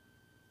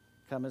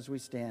 come as we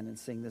stand and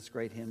sing this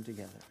great hymn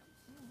together.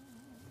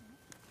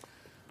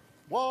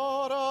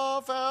 What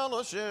a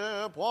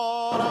fellowship,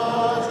 what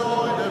a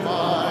joy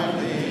divine,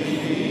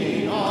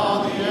 leaning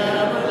on the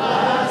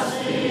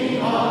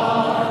everlasting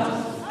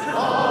arms.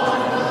 What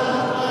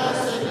a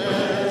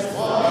blessedness,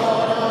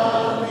 what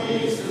a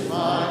peace is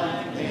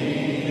mine,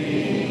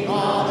 leaning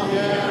on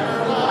the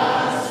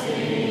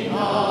everlasting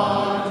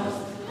arms.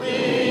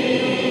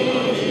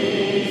 Lean,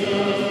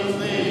 Jesus,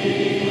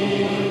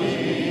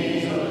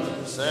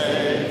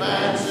 safe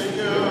and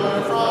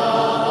secure from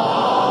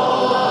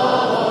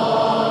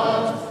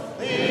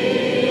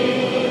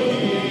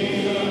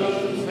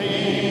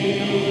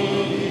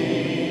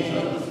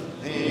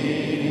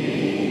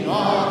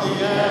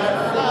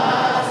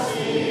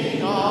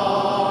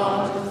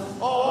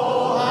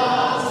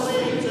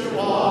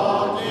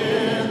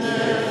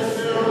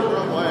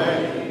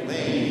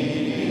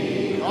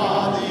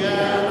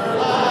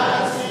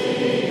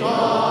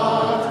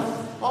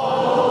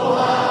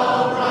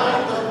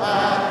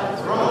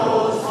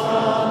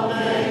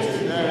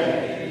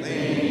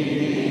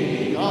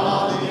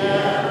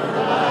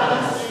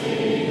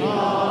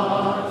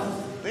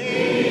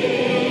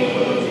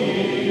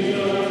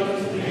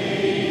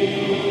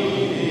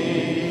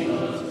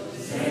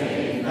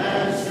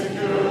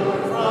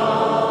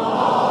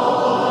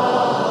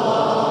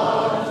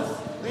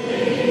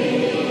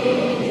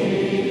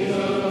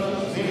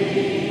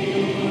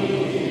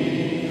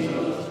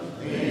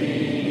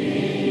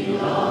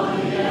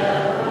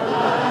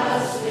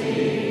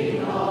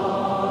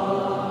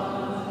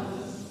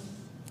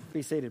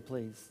Be seated,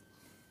 please.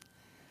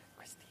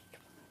 Christine,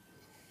 come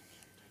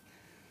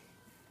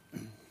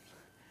on.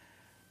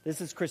 This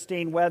is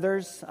Christine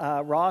Weathers.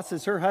 Ross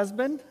is her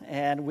husband,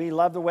 and we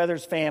love the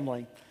Weathers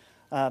family.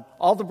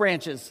 All the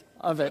branches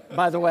of it,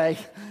 by the way.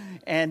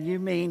 And you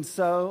mean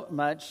so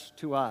much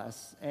to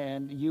us.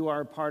 And you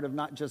are part of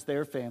not just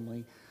their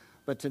family,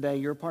 but today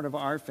you're part of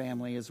our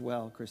family as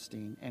well,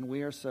 Christine. And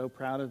we are so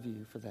proud of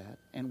you for that.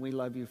 And we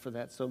love you for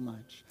that so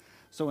much.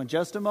 So in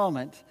just a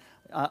moment,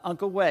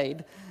 Uncle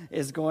Wade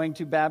is going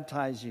to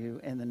baptize you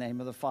in the name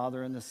of the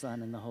Father and the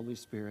Son and the Holy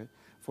Spirit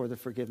for the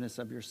forgiveness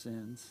of your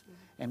sins.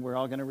 And we're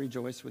all going to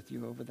rejoice with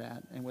you over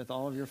that and with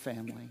all of your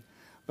family.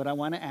 But I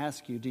want to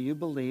ask you, do you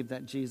believe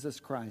that Jesus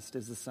Christ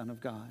is the Son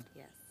of God?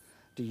 Yes.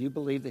 Do you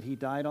believe that he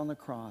died on the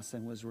cross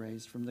and was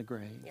raised from the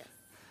grave? Yes.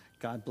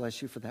 God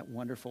bless you for that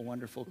wonderful,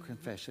 wonderful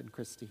confession,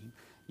 Christine.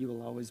 You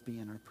will always be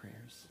in our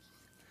prayers.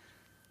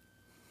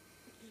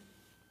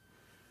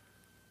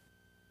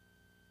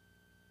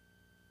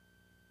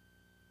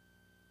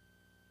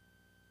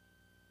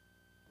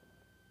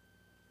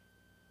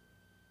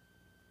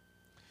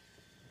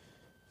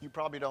 You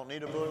probably don't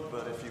need a book,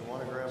 but if you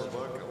want to grab a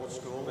book, old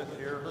school it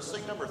here. Let's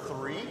sing number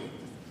 3.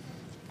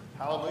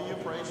 Hallelujah,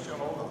 praise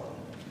Jehovah.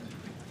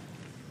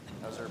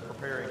 As they're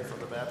preparing for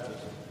the baptism.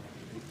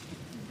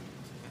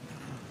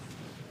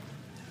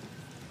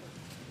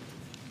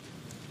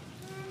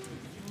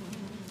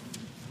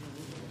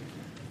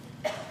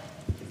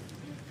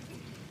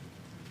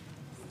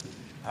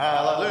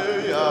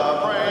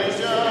 Hallelujah, praise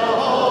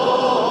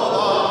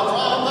Jehovah.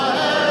 From the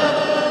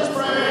heavens,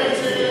 praise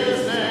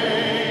his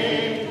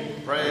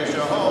name. Praise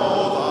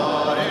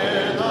Jehovah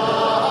in the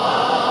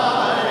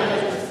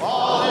highest.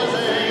 All his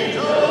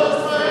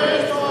angels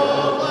praise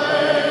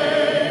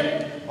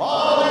proclaim.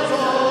 All his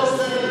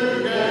hosts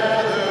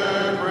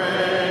together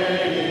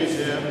praise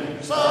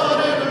him.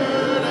 Sun and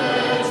moon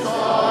and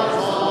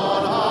stars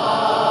on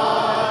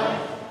high.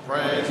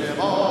 Praise him,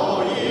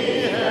 O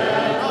ye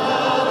heavens.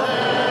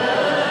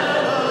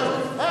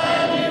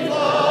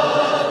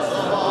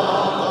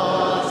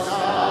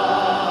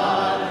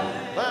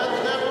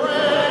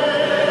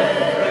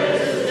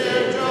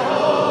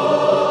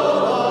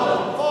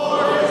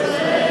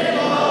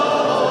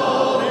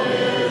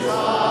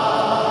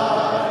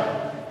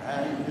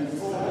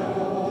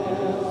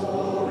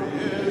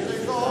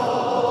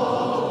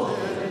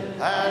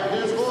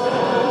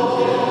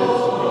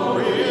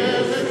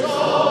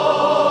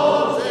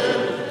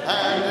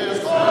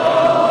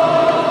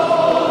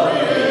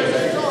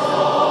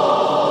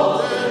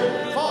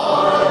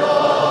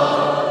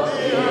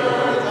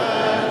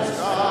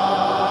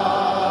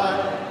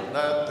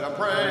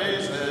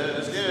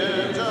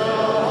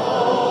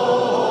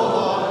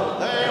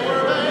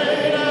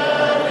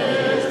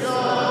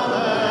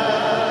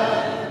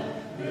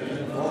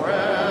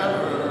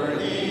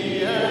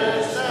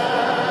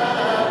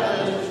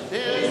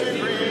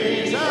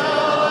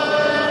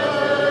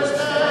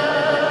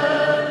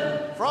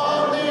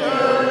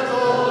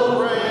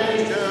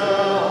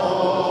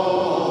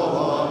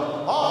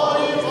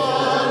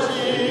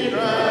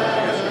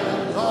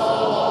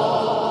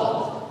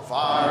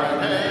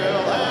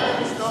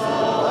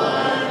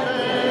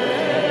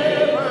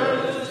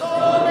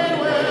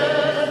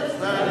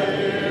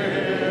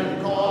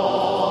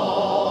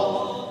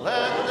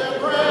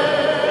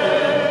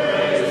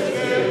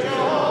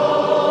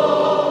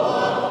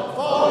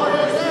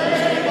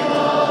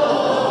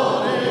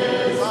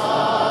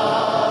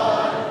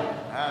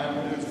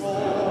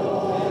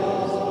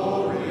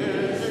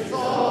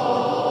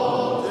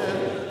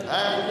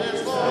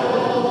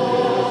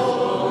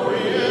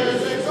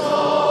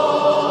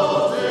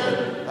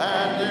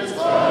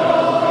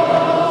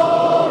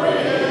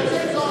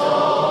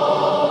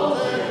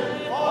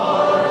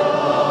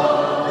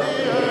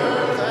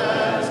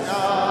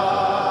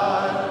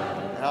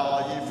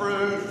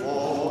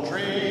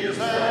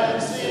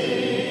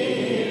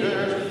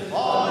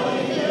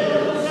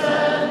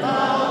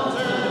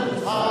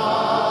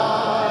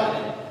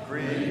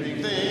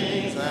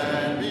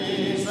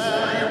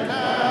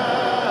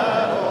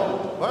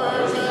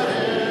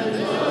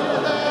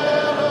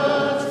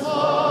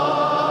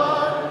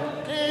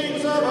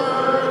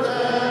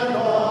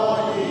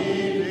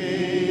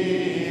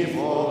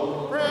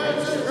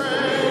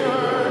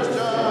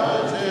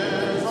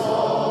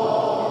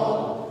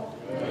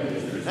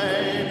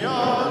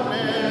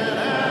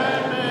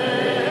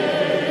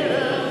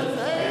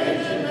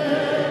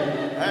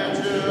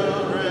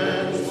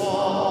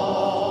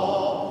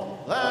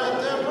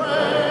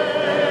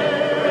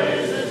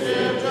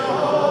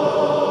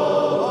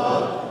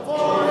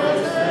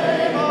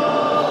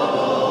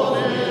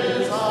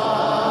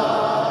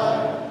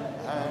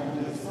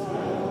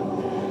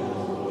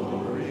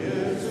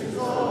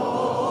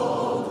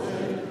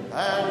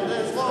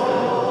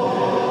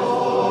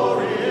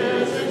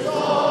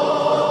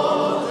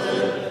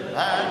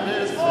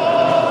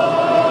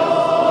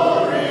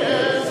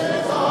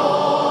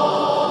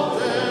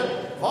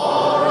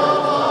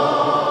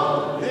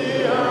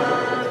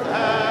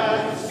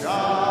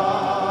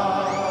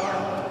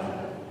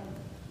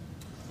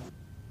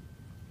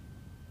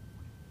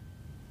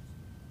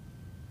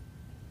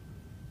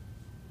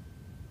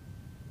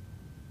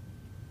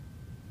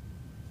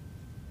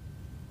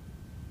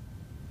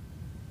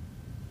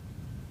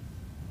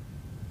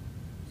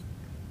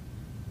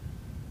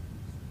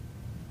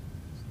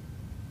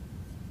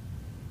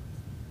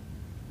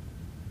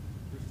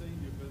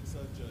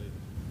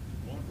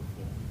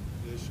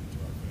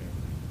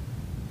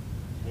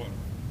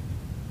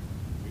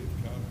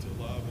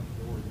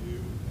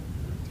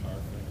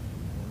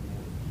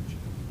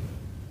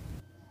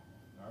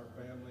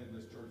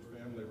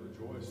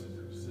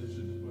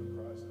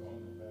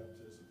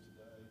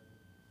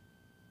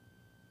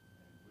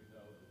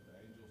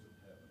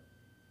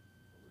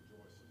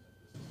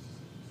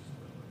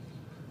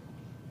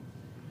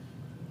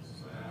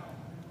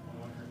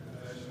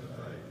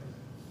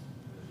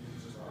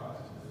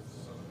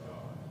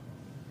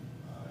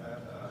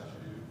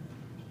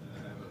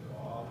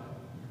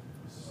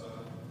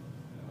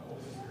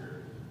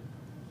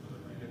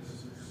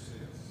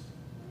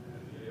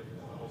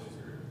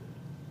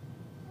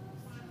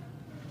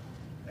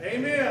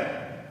 Amen.